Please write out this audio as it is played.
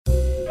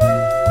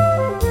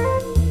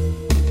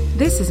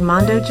This is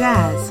Mondo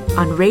Jazz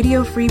on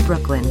Radio Free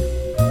Brooklyn.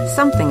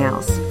 Something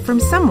else from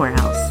somewhere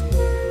else.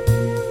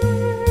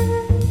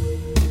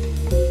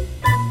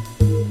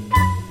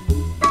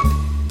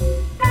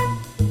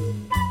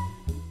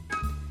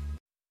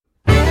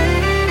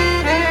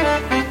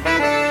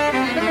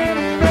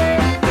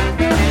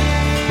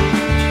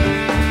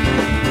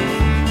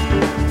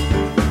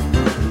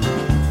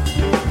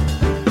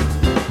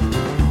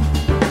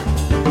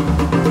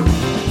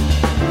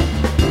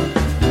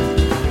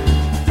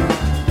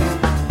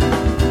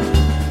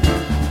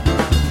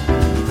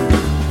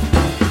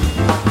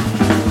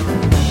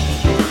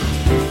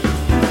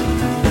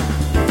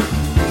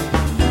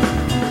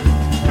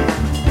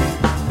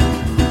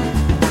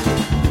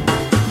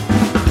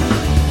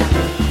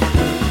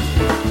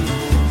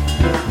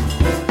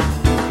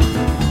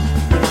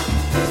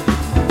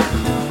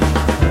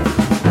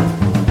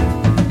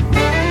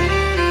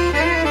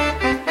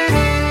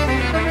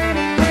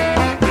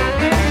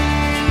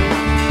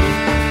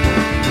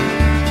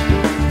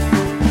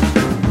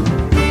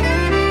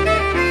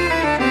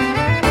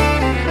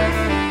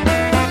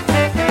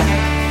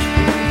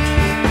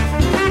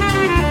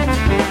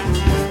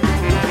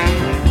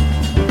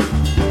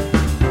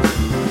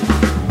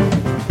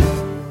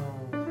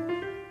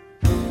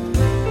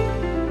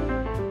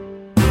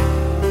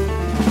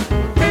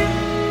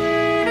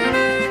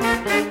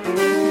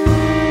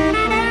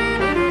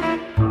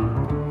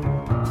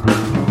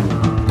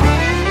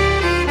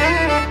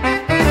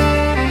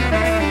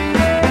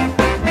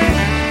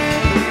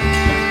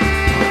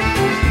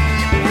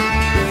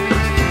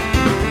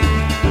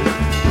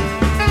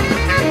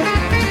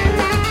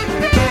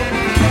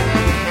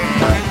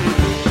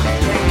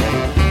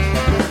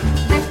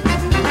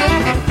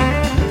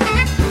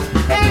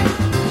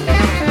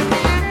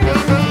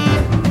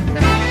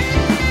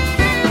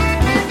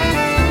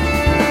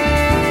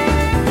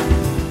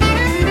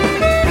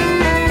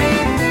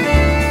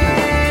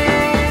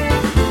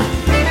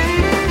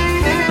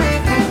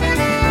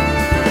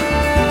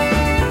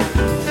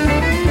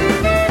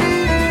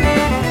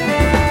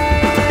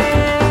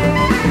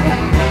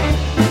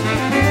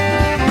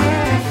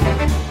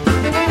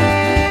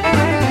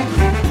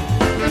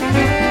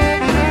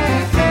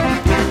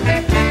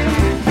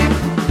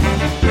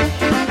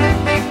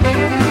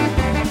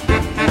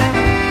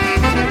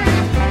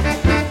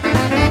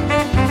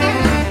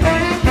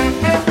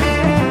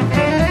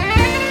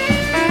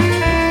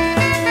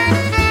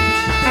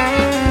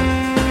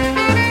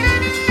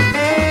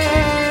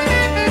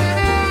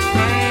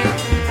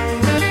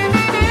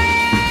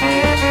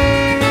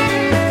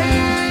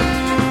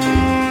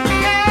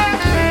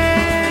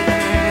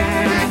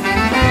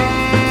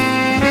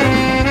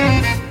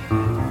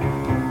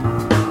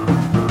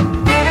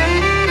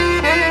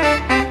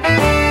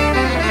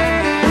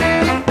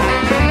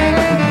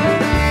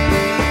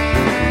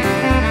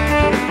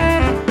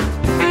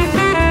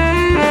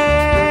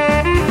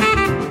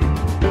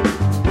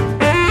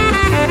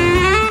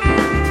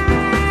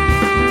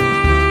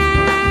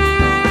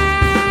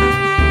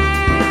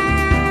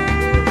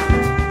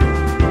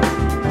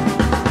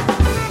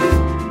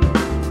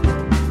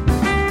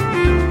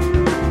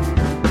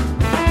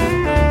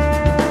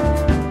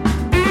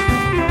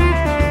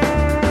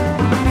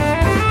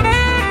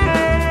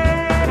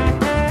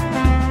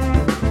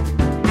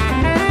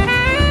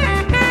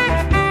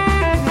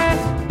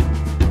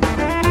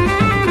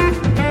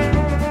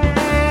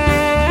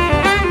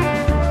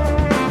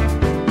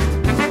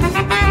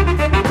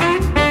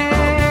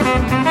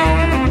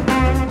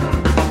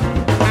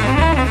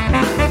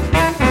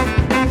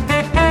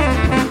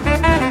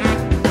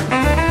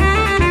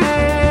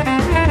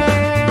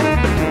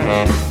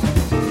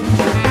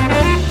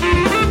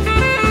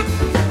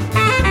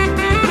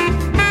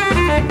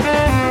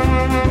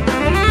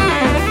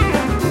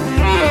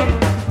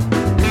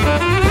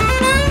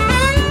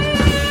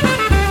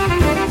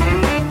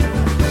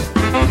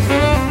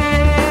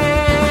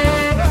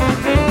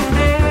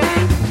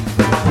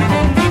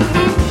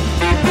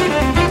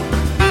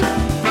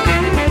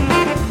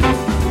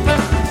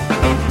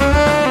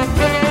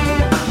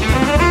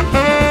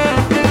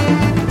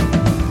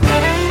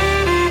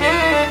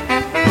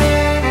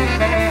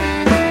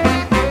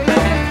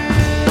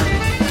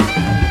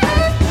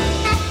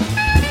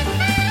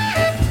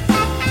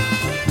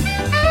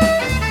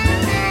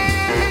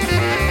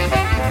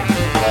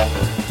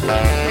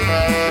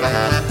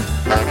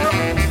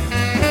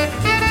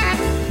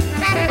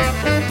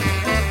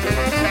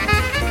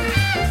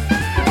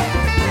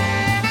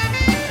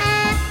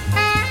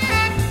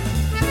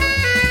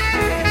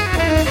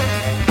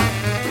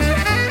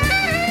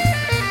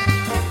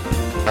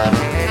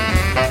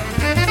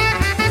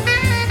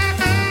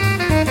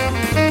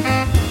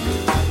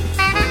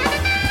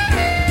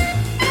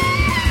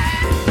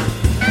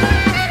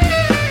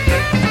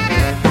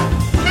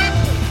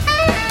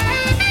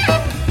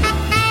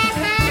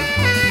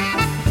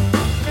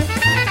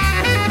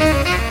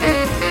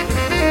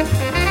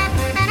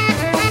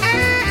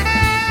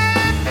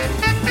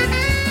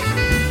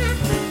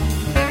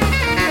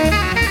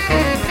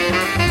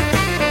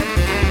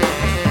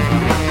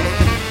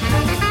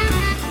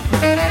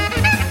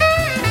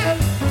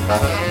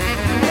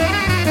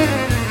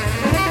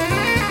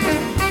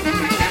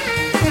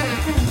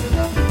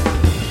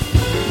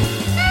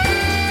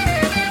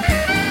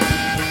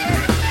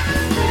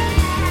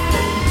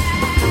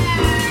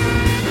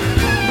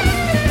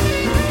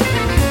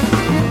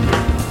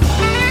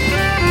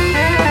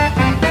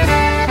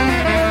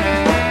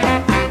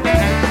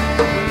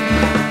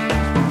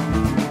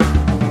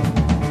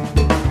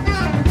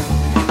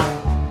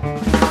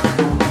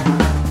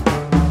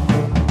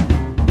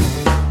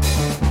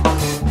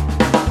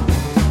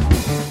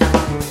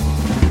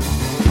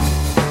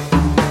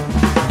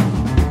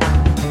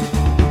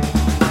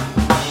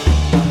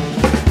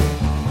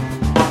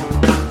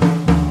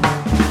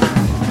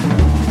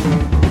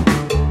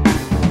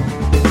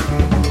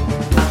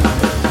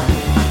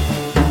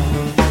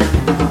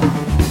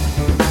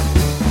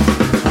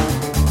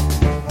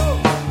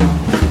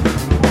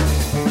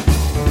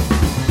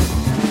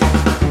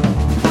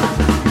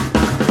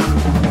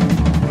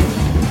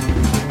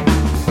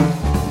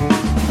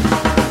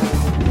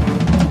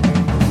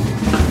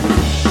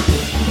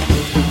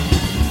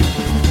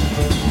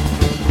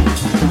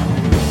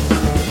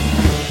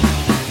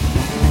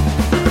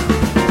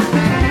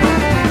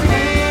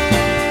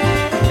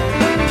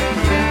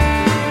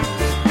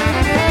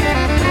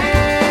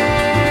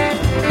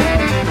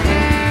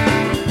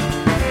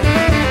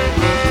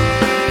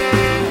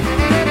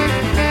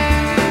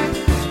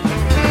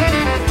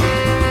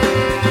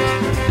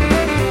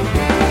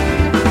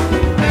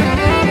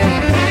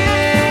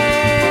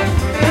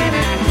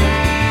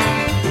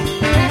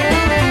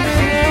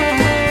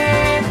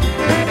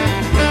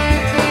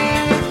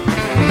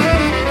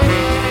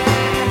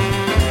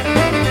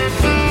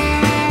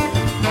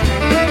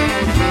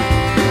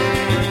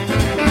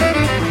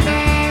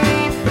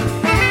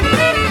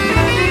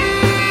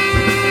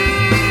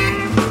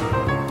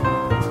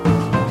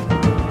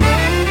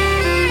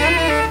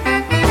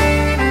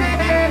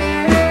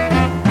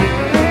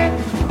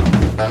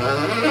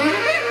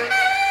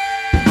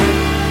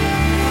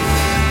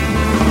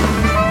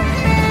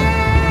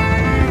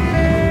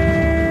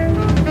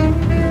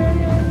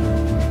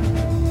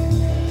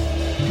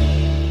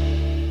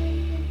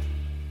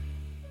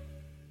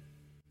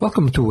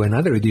 Welcome to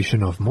another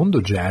edition of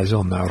Mondo Jazz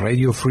on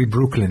Radio Free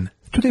Brooklyn.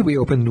 Today we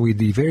opened with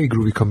the very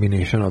groovy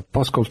combination of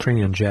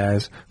post-Coltranean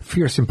jazz,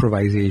 fierce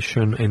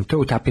improvisation, and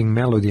toe-tapping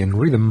melody and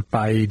rhythm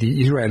by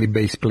the Israeli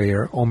bass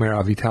player Omer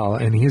Avital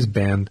and his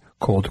band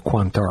called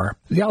Quantar.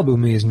 The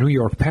album is New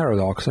York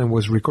Paradox and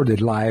was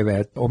recorded live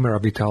at Omer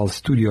Avital's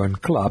studio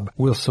and club,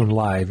 Wilson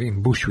Live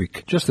in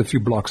Bushwick, just a few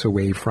blocks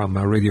away from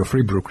Radio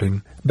Free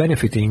Brooklyn,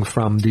 benefiting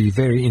from the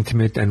very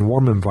intimate and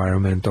warm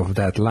environment of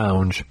that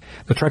lounge.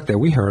 The track that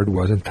we heard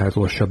was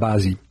entitled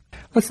Shabazi.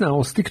 Let's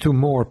now stick to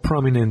more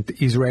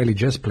prominent Israeli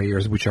jazz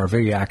players which are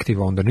very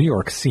active on the New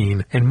York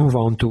scene and move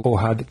on to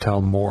Ohad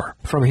Talmor.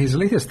 From his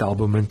latest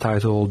album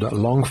entitled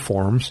Long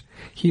Forms,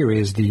 here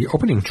is the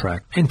opening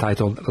track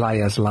entitled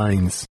Laya's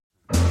Lines.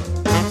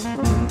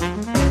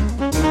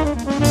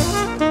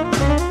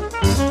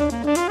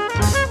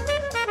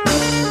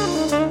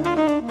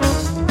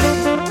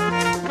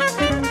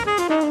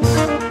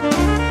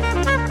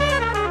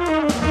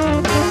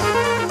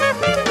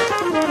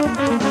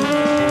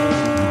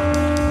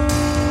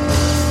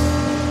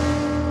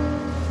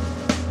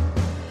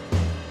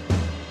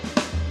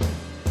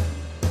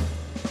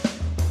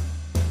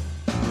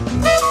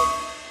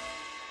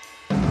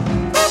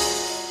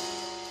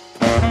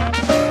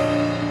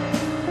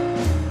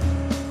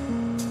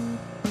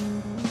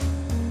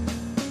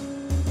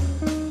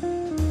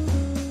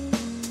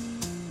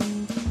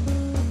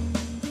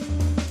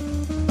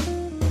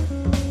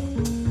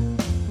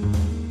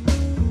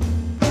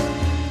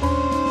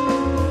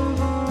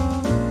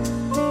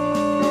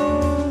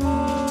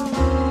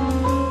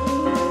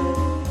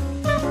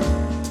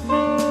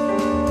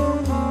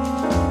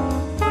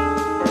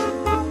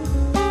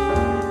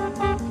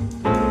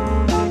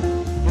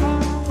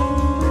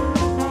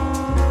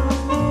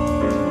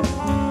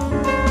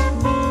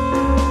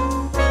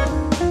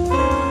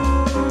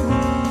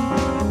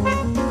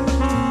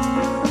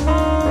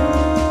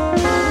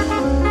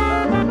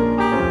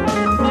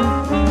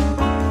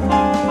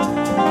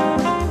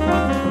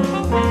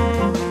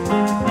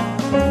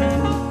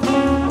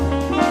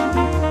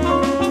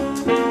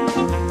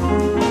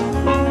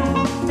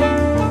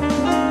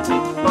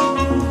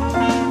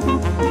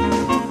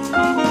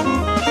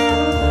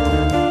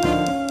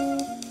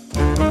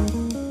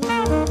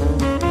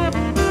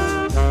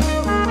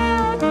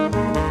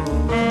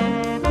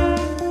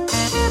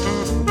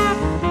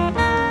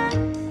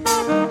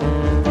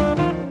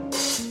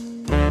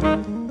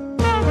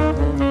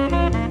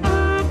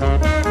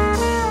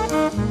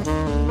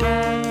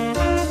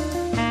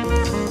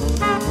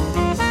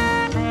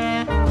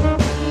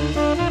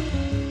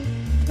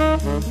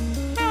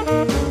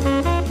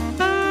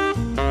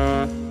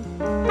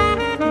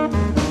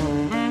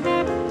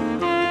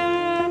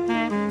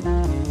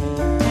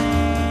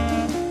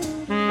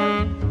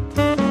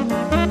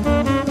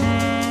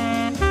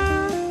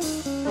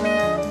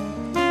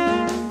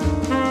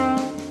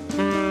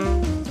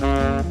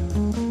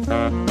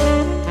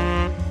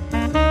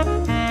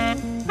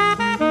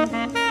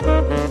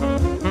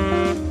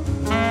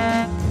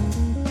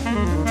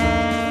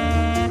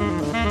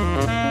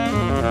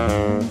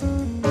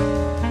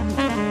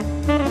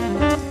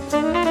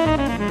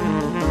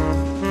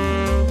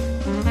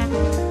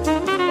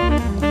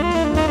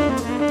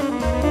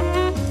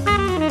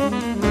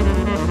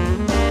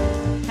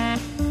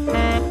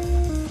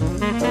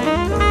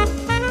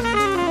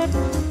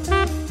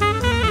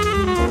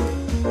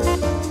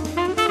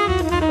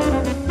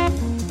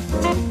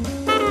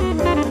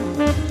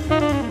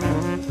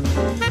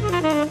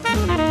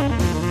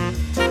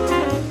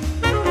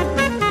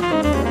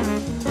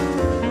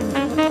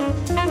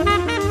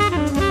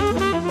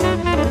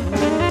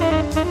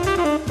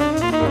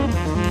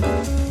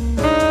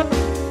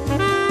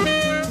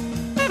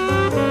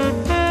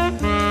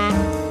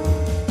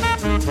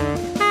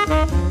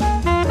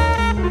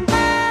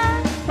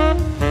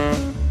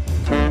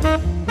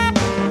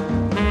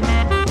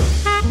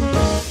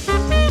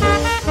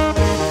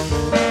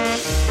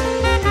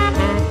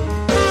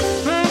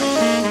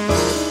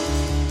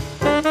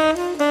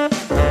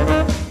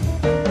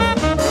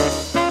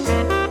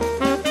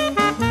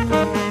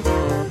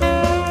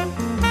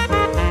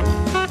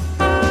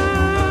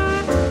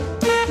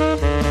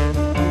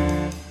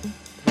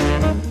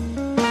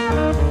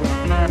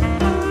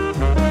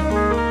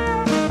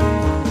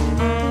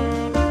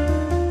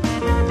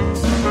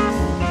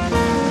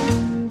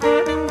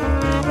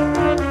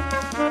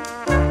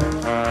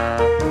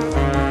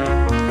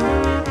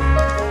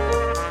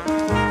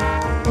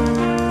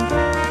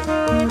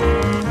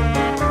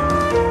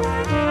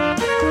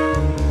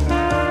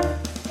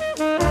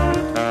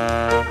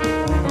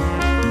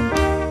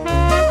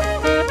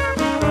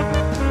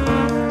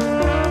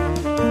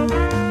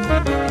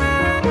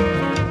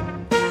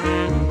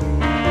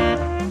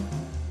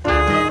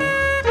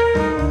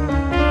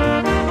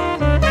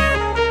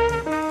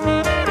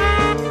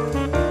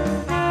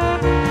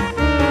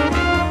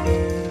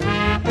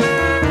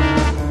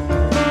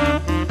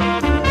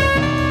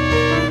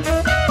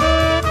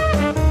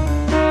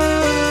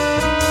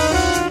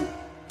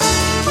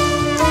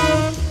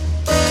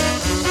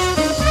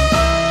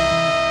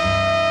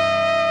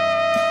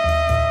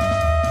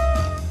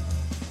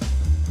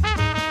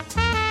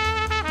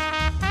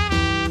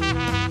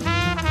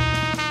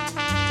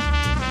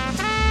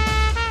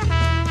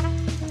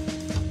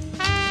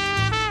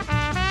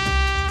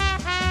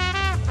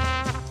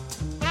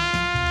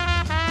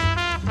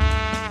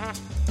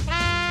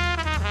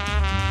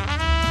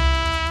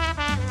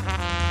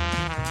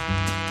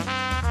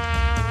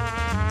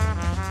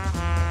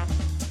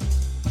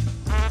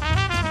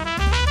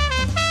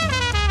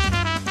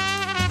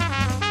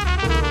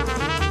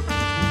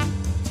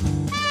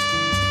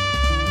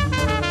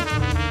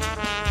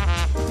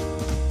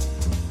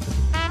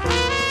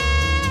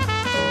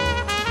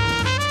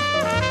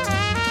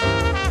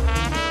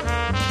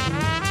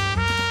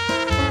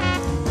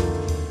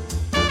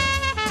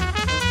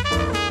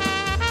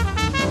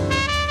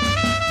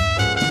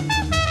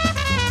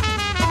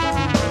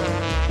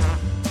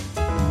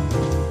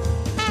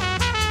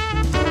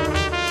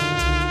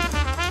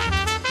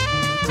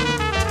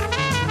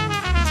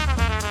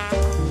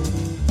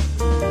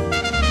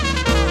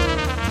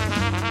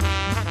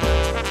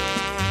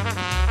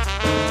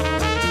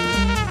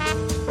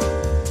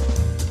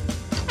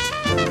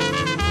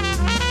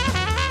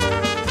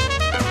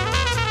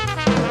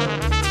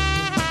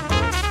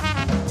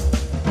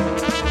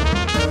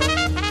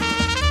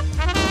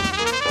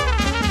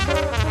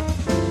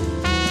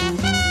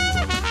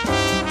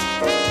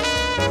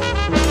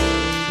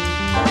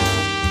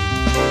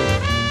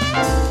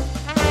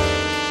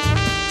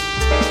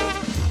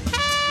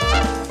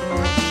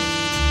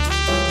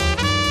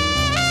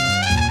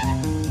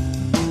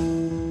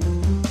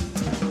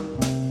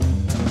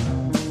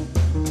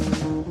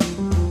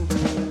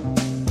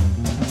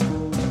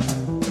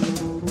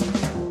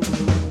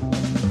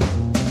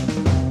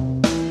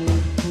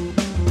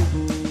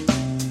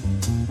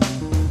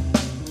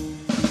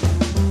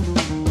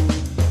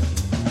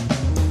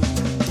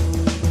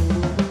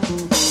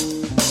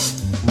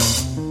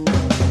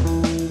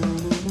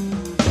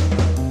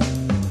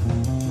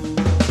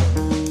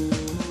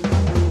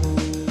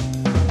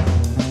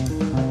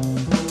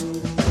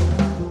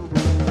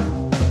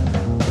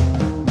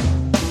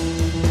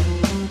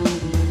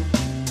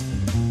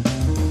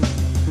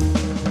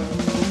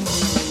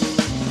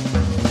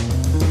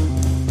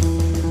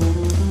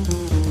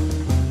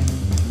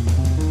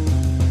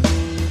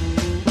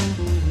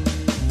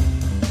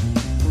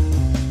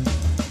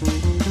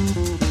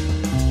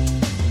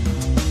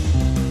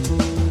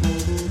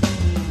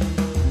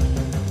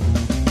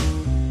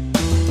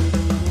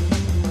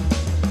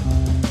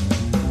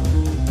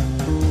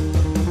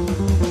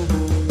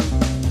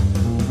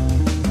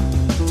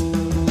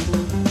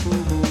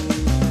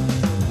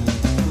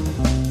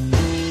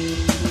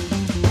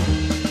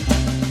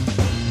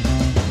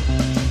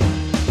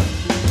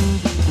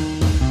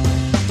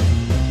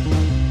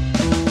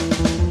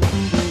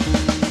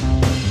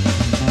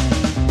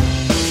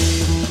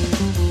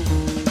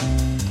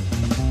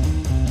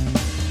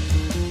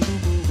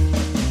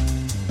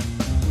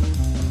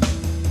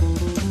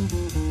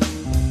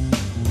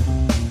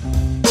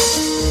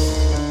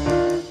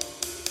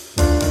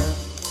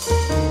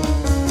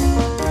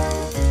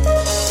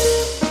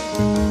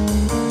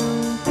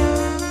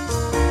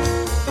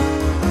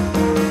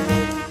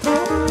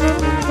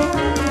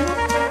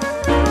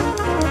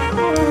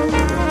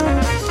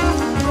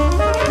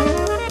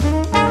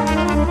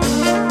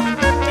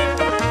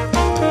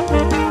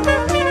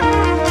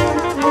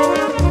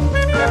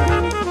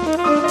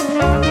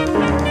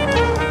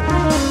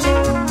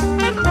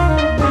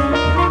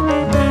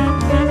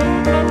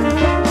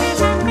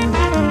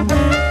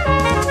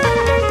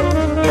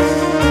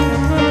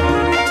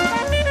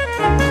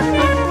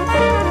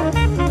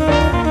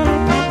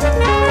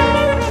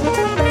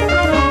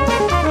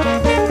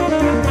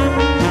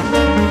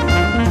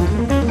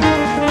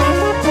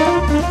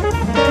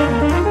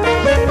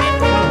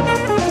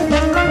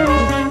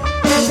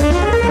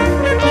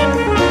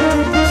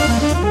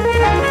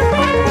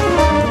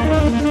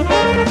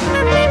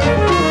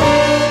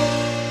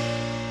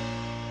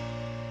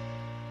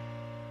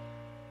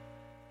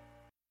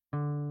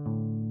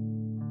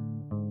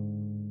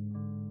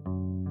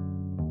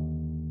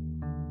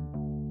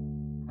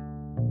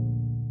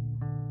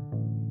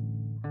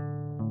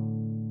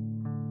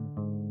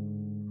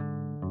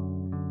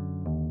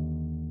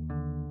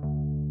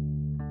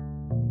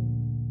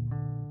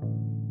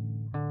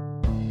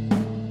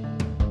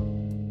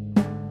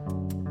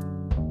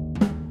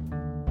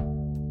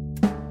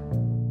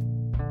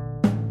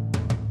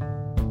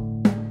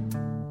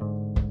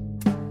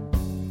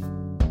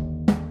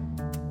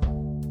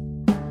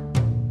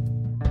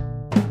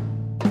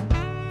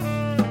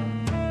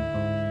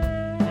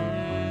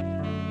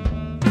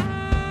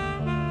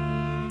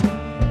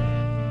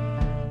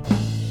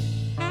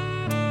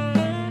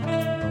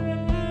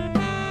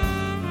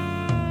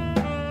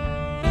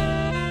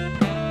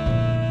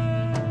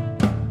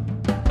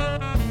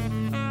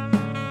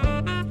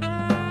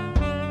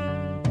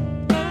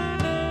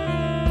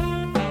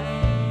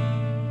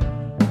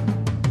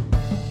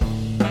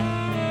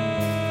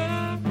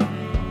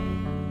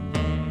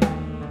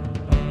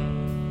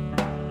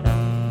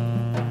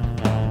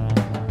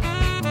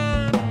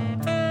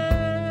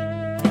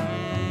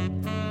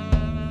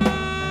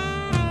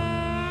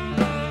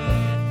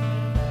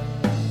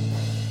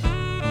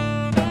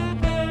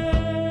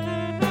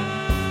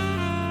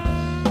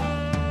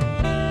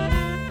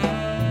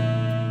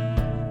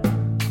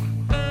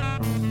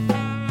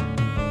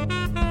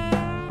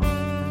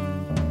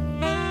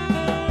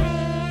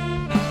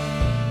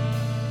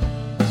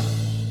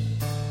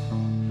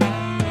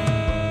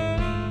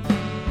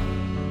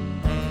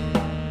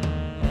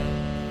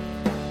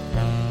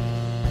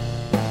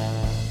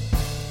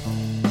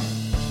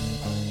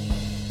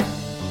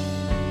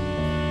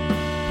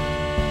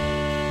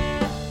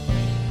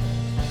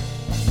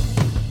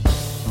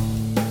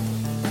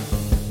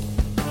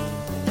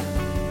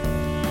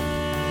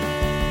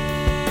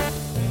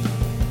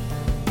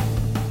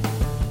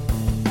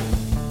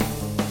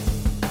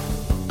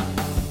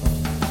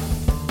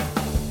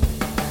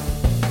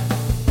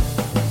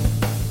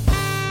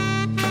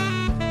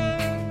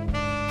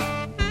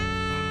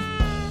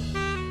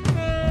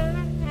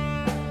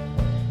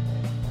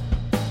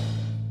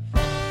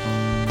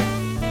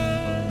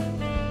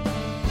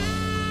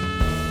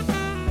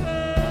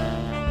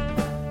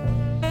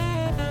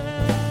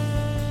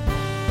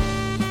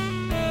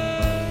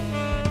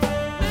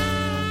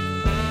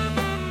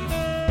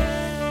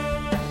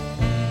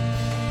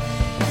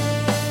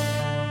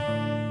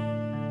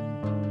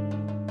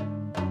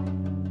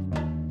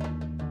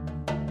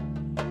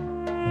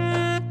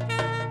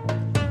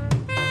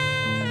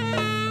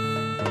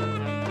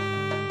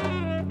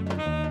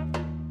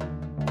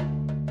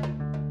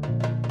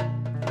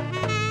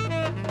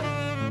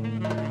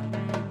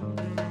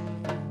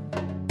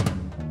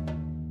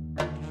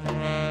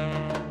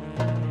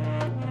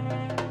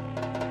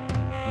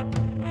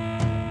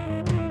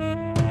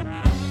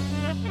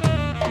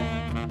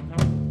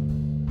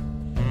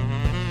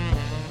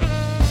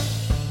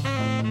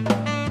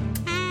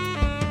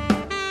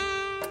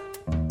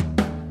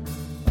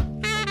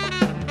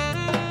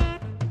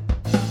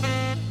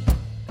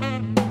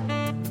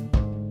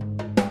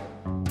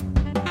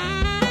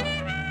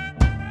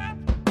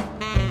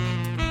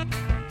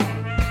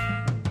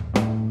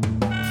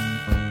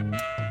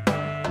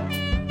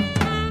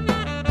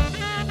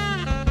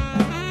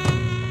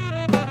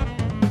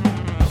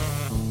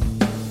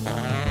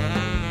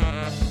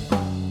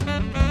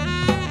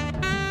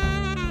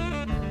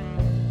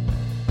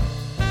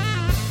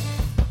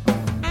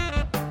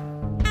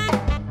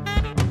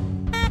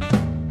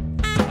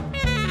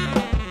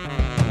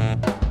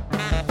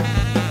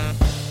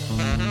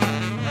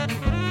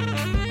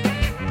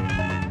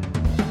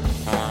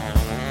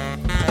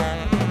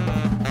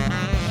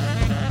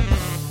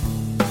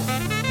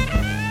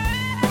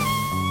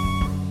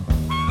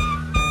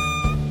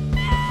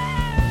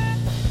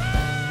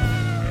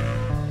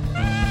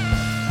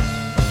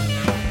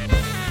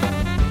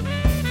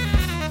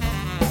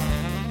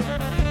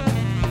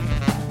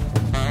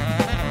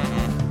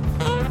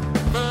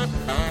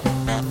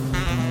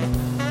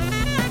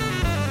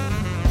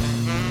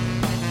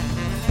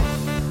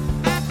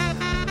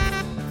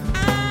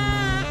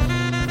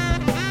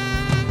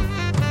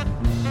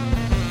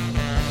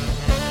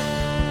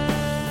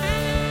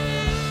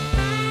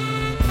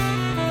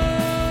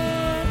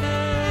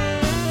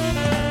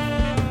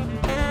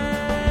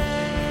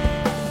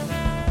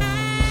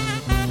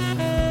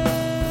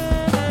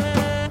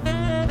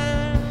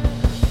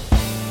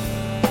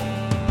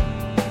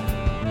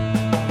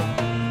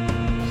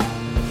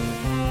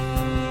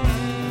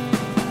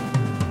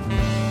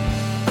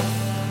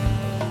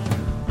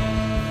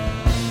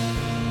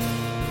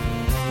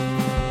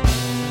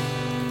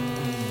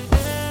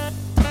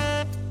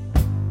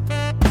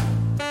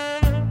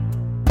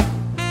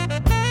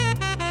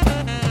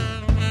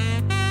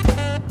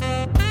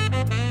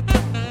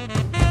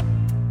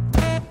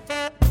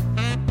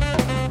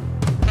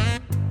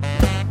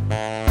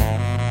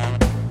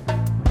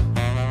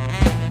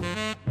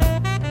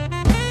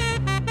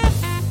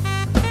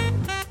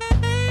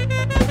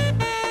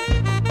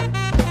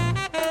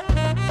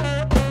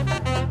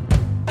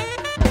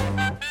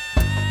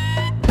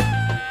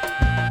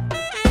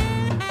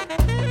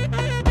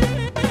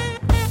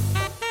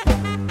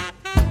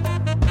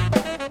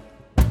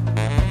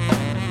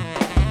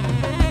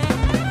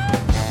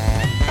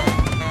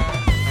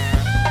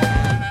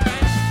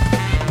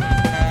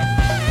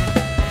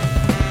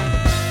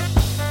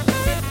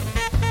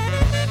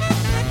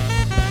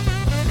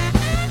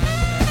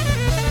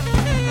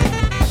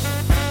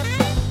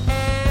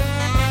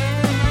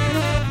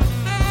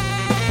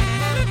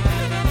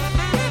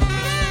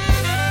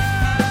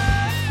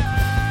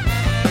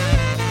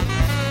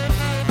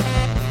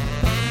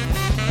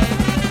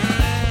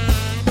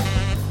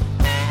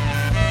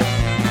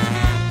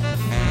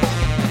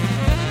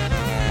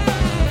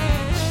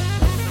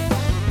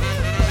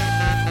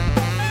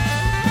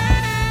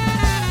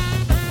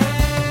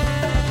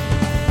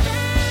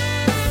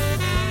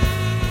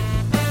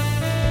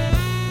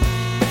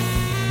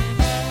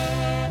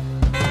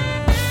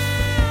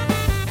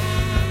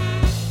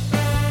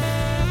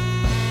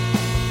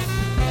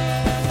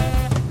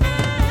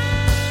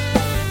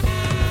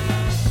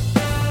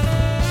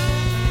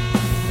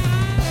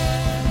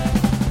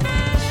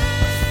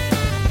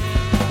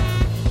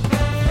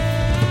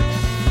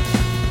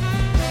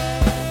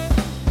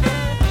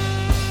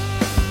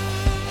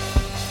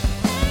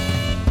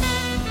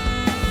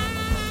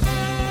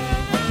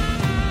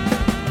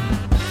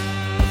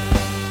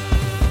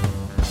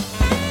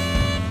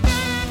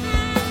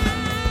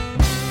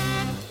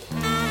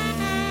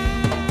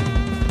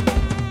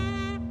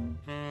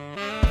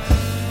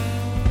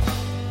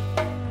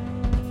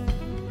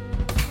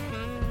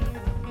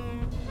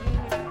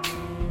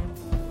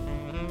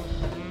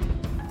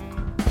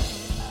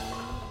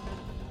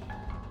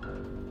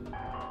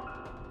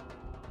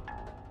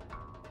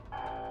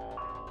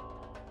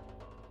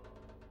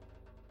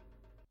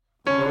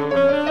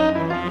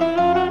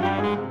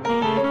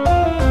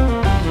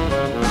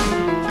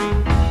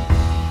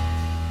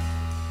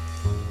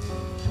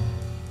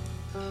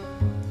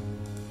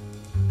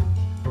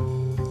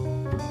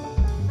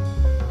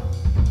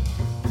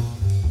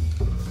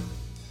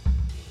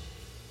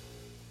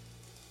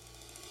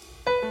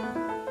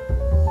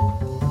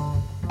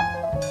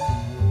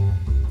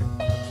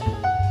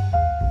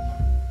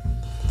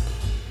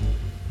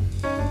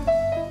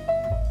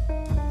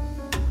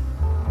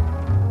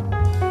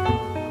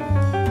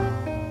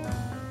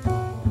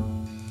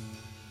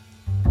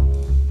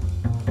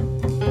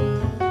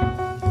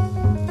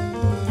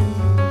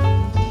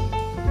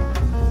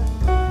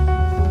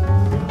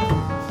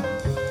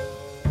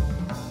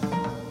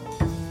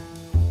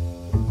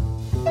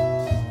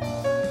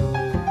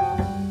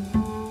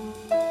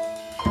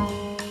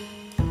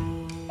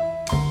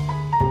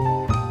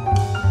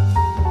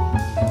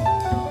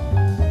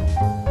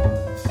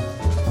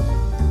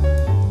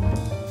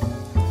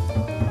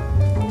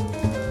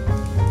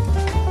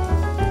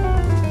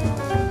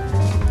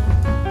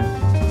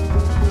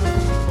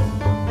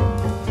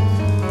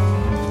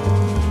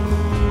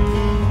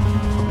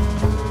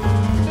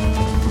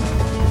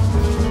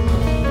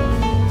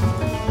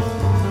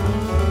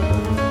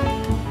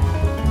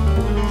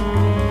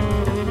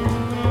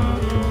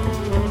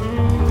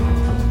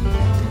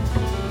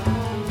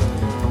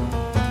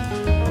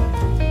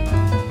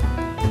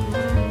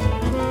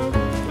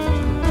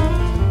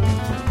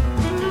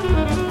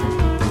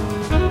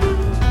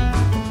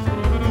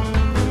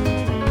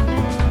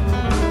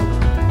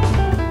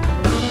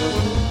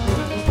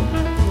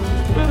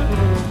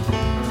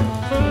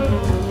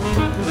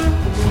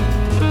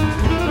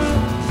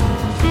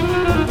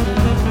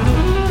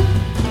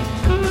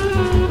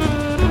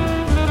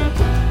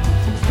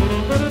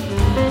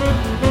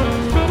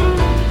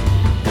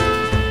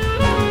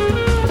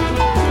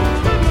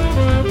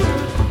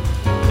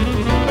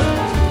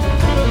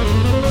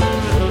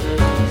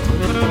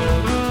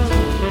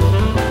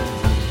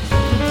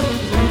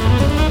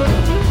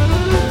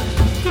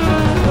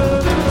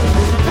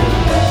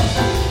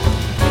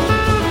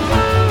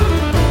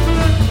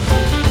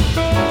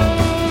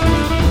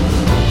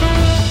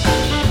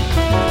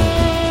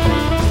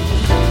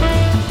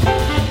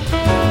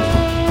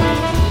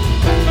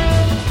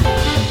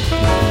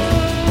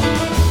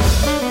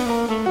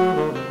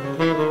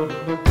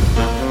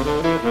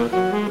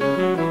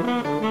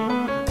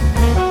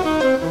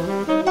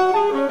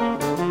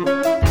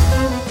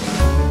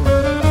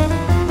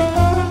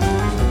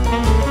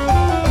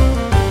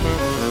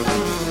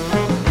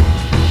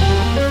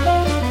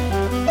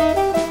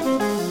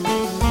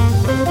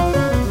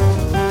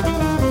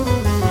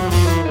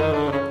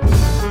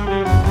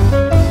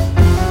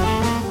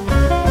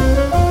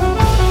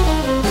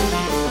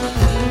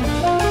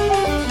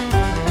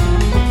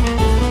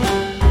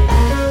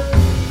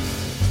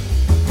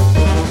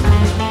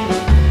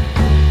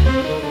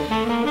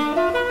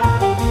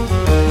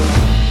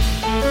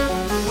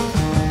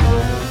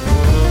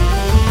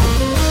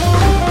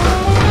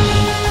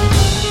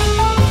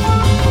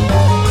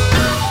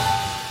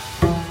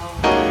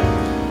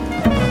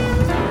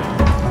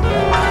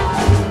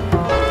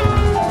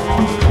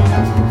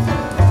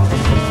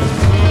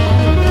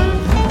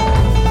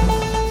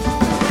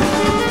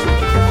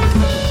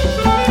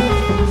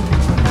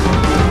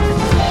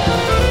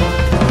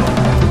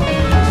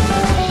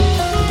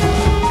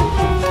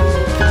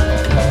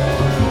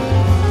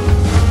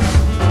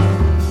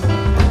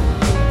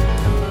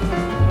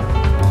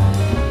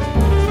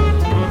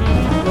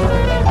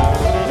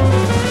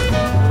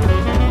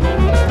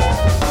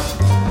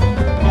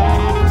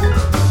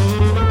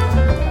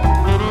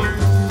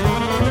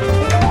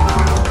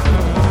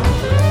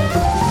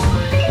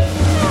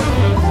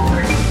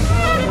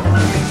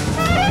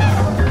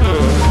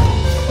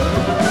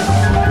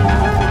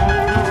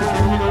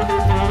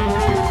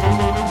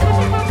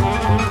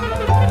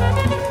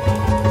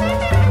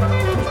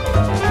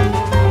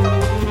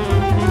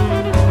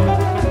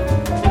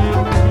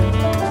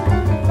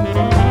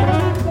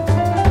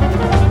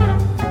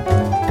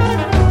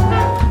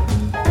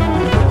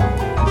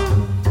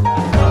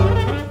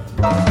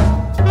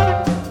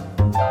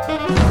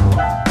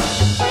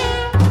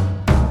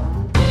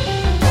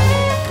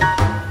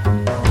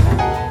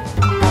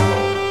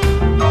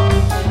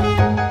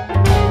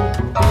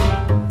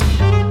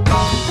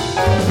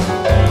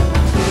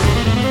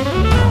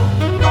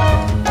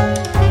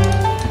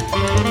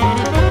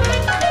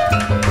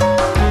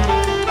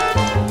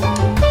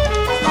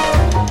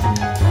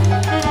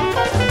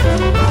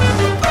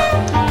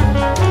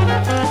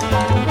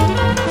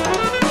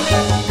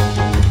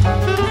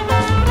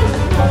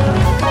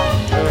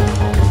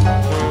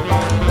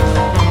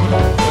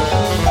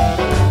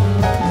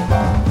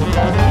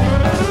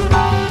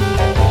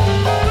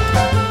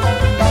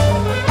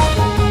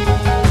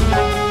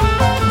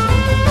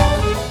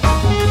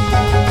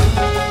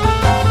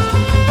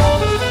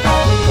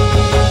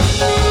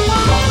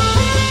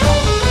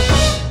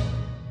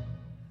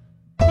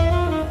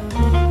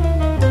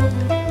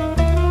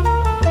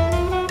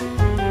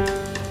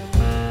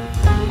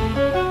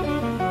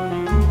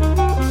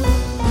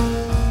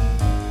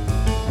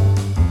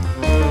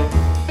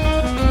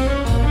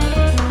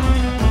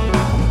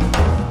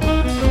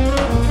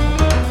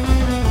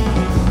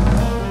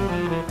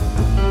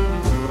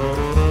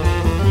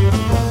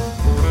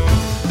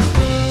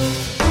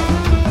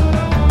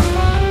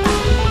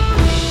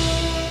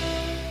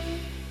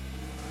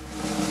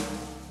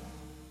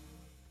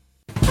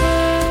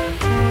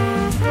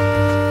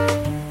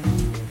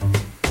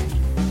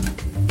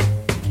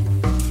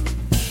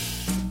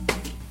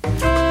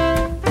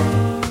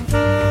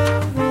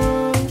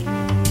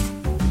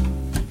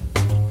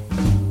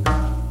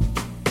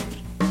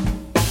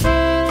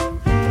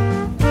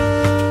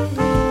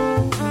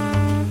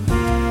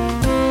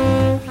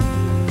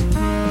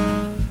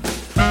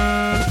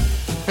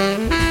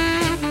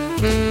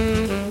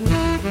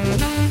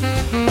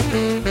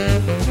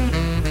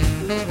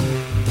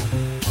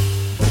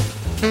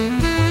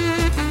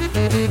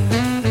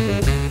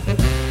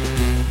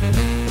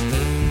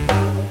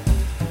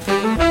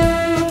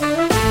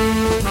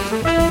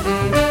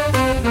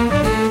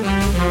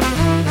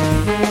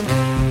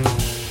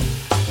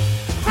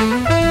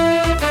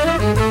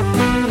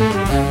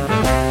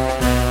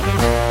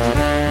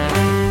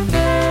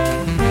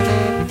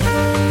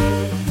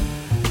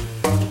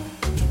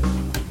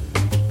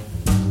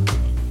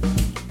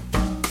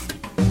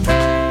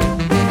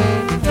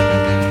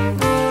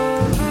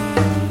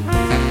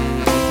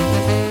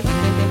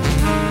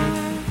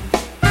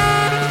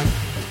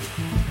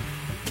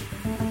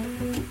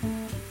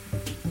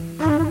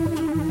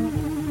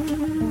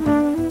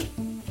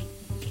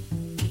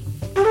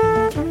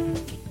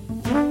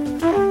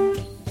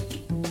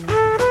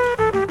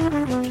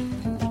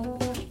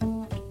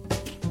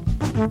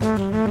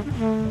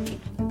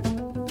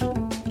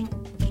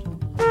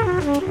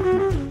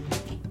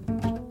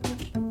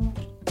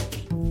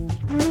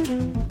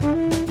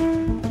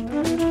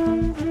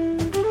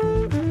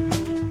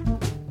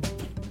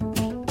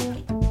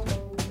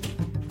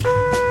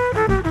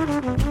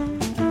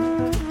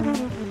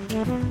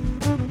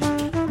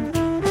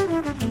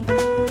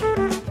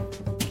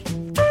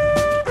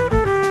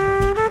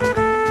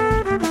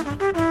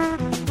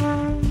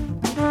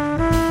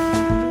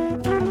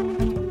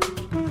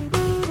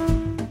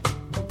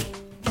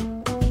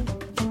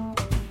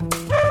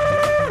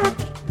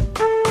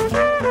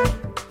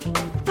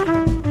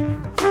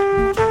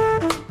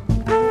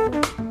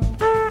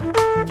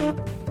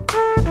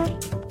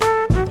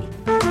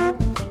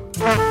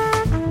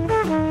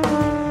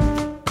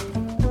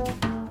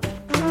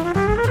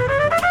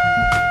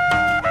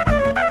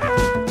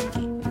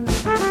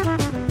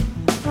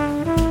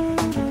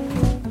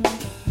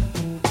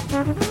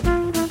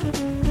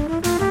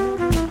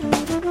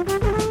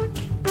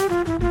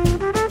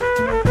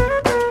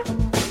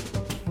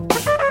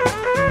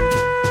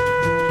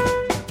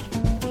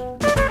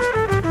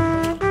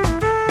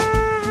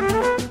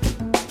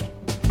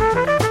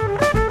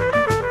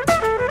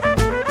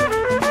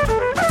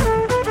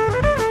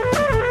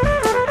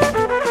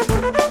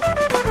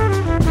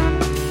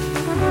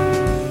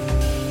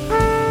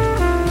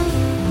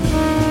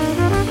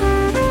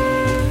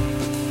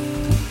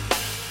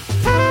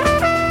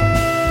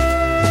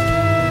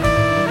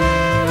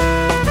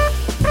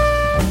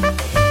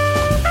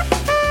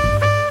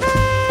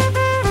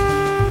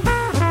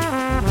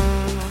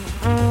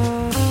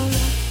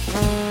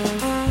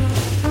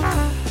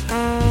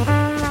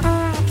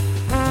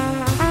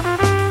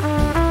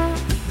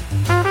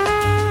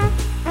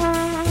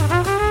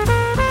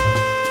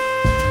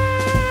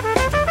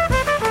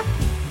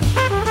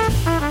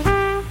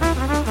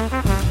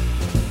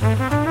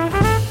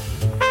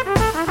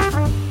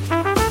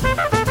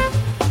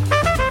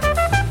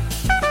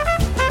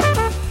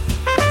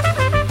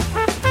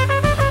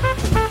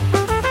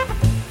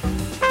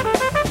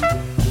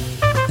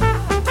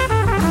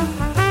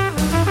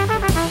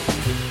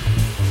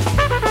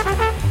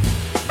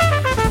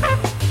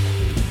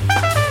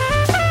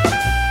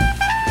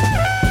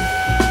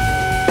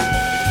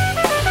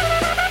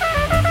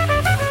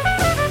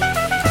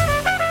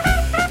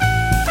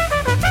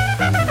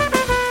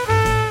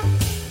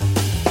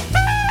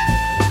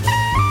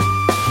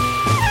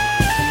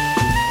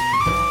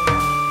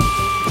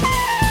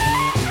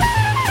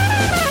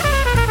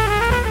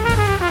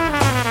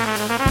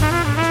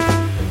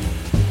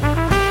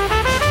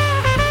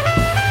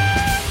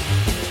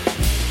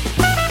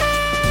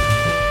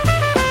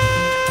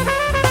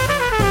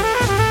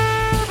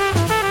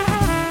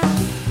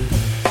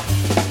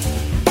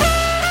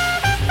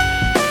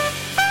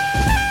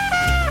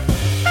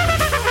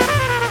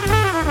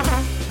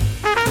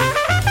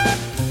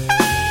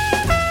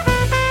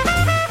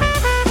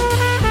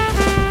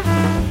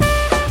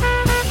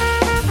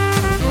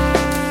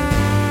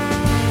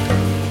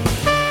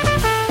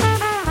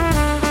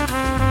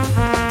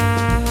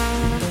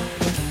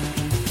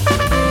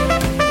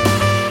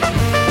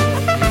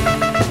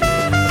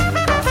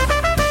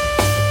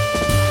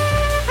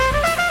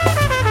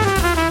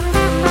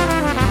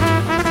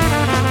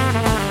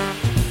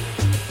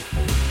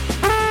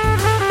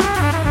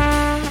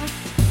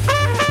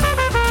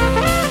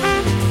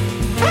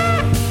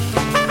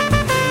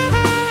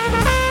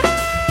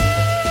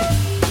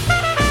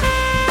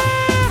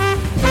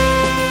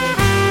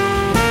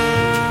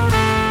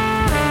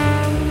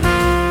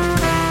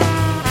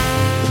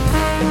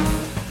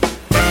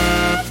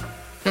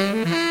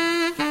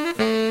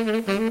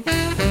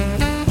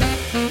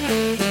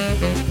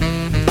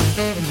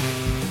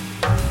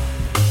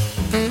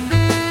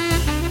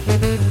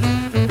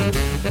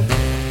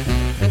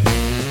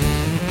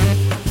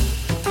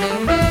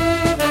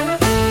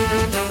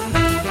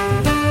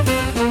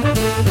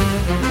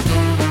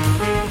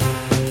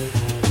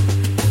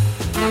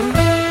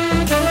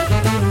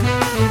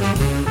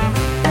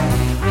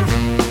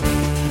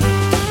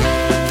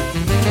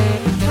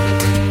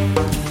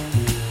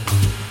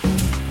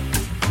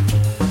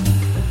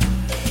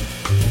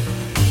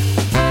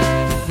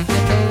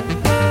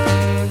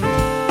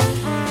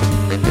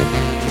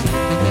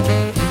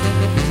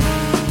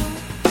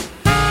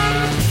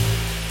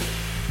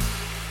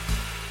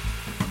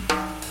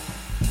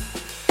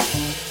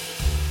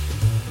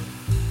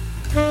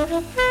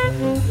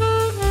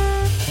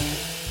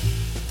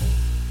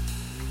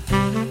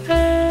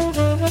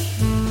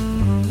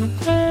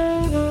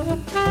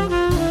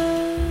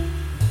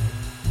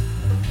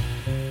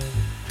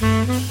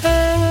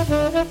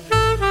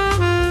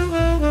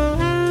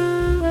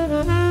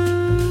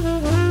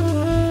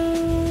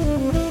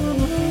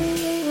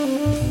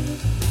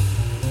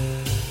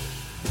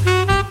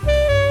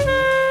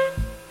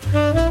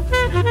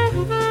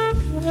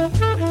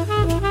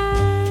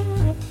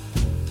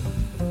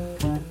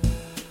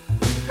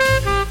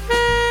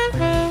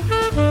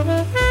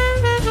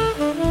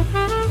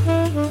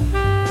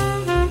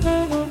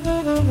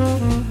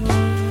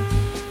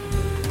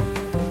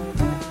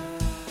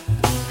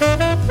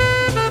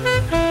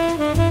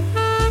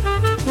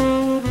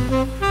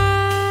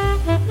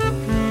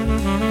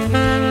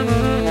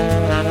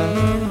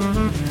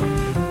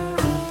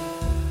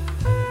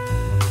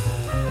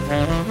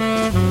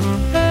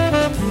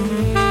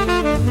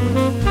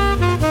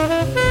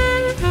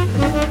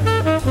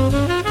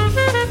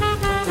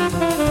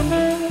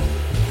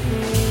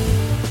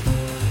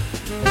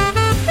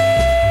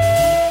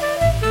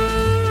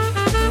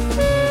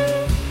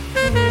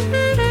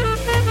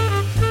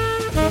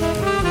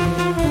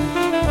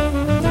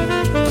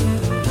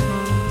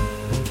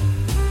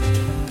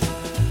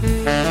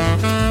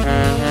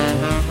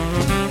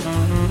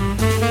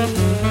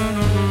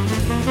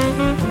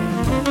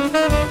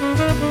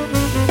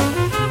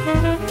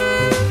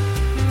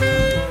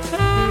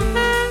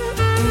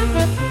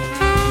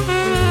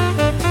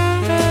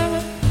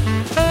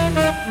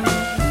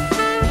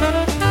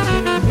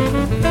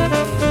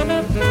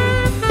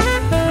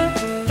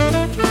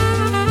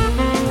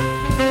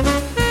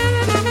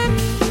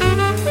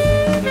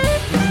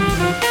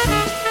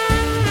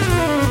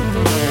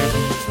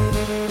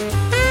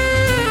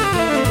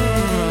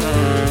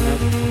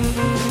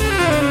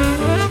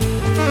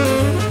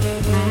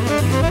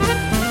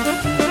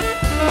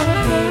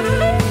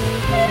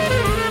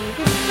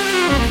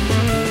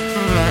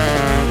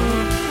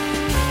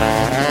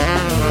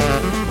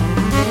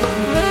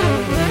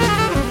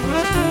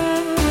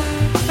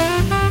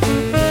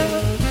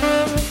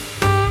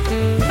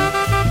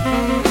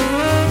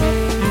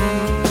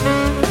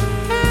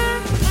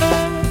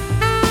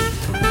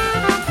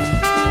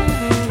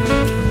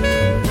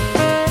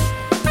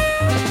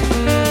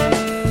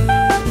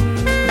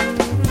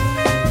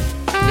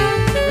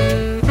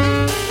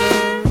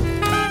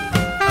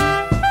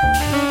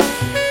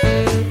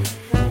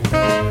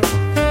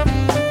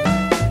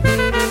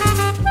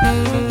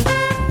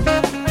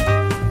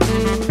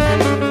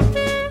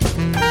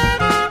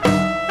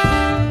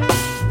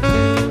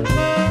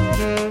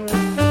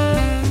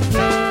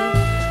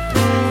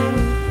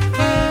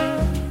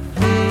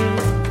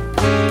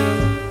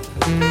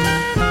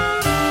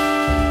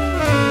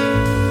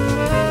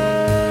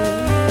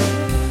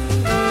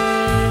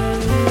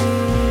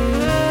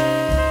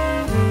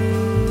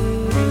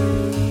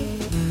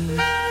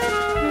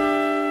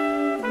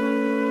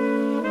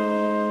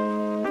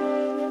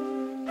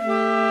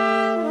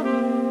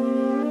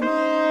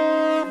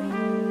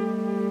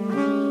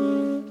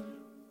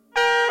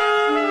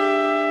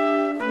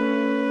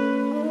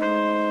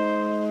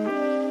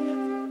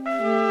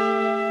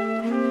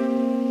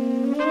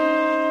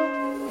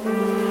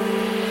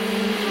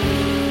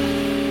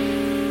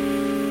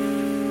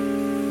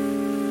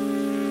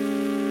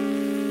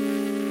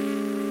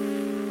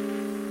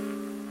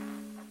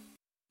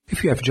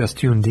 If you have just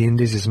tuned in,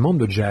 this is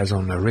Mondo Jazz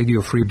on Radio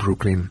Free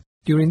Brooklyn.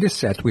 During this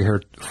set, we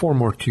heard 4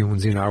 more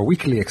tunes in our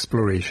weekly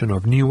exploration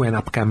of new and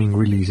upcoming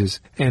releases,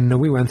 and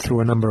we went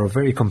through a number of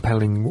very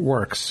compelling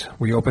works.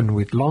 We opened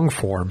with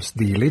Longforms,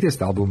 the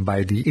latest album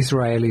by the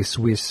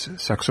Israeli-Swiss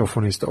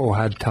saxophonist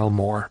Ohad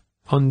Talmor.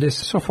 On this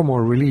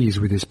sophomore release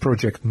with his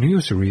project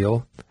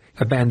Newsreel,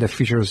 a band that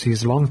features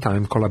his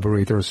longtime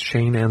collaborators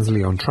Shane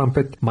Ansley on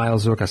trumpet,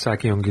 Miles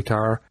Okazaki on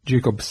guitar,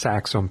 Jacob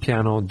Sachs on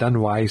piano,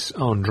 Dan Weiss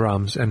on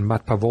drums, and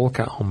Matt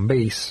Pavolka on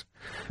bass,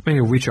 many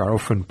of which are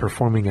often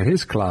performing at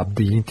his club,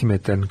 the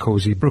intimate and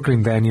cozy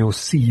Brooklyn venue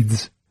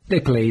Seeds. They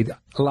played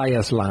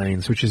Lias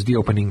Lines, which is the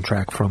opening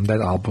track from that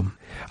album.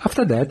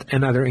 After that,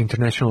 another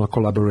international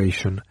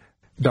collaboration,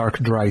 Dark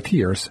Dry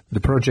Tears, the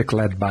project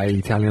led by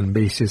Italian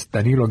bassist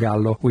Danilo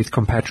Gallo with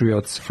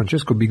compatriots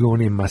Francesco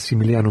Bigoni and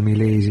Massimiliano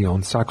Milesi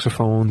on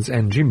saxophones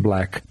and Jim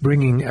Black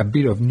bringing a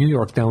bit of New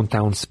York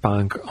downtown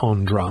spunk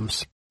on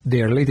drums.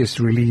 Their latest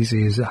release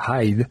is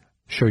Hide,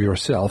 Show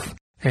Yourself,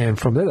 and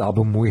from that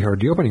album we heard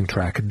the opening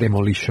track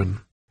Demolition.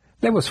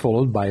 That was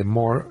followed by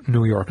more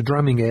New York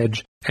drumming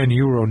edge and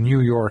Euro-New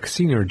York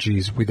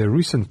synergies with a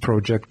recent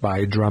project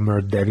by drummer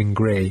Devin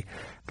Gray,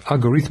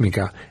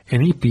 Algorithmica,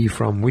 an EP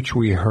from which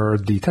we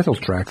heard the title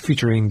track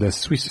featuring the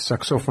Swiss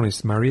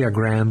saxophonist Maria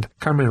Grand,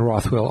 Carmen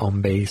Rothwell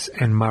on bass,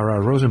 and Mara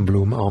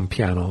Rosenblum on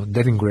piano,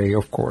 Devin Gray,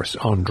 of course,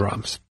 on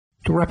drums.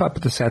 To wrap up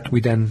the set,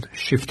 we then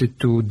shifted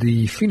to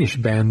the Finnish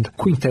band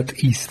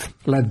Quintet East,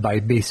 led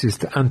by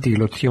bassist Antti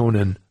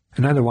Lotionen,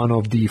 another one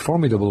of the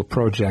formidable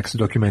projects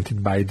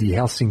documented by the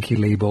Helsinki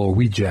label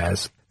We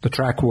Jazz. The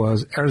track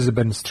was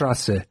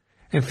Erzébenstrasse,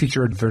 and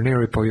featured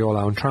Verneri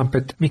Poyola on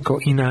trumpet, Mikko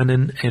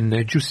Inanen and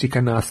Jussi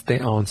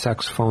Kanaste on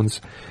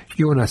saxophones,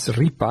 Jonas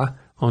Ripa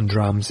on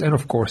drums, and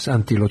of course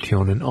Antti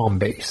Lotionen on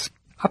bass.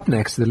 Up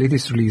next, the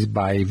latest release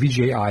by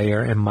Vijay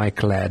Iyer and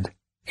Mike Ladd,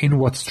 In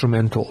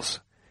Whatstrumentals.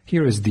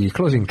 Here is the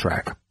closing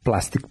track,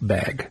 Plastic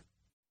Bag.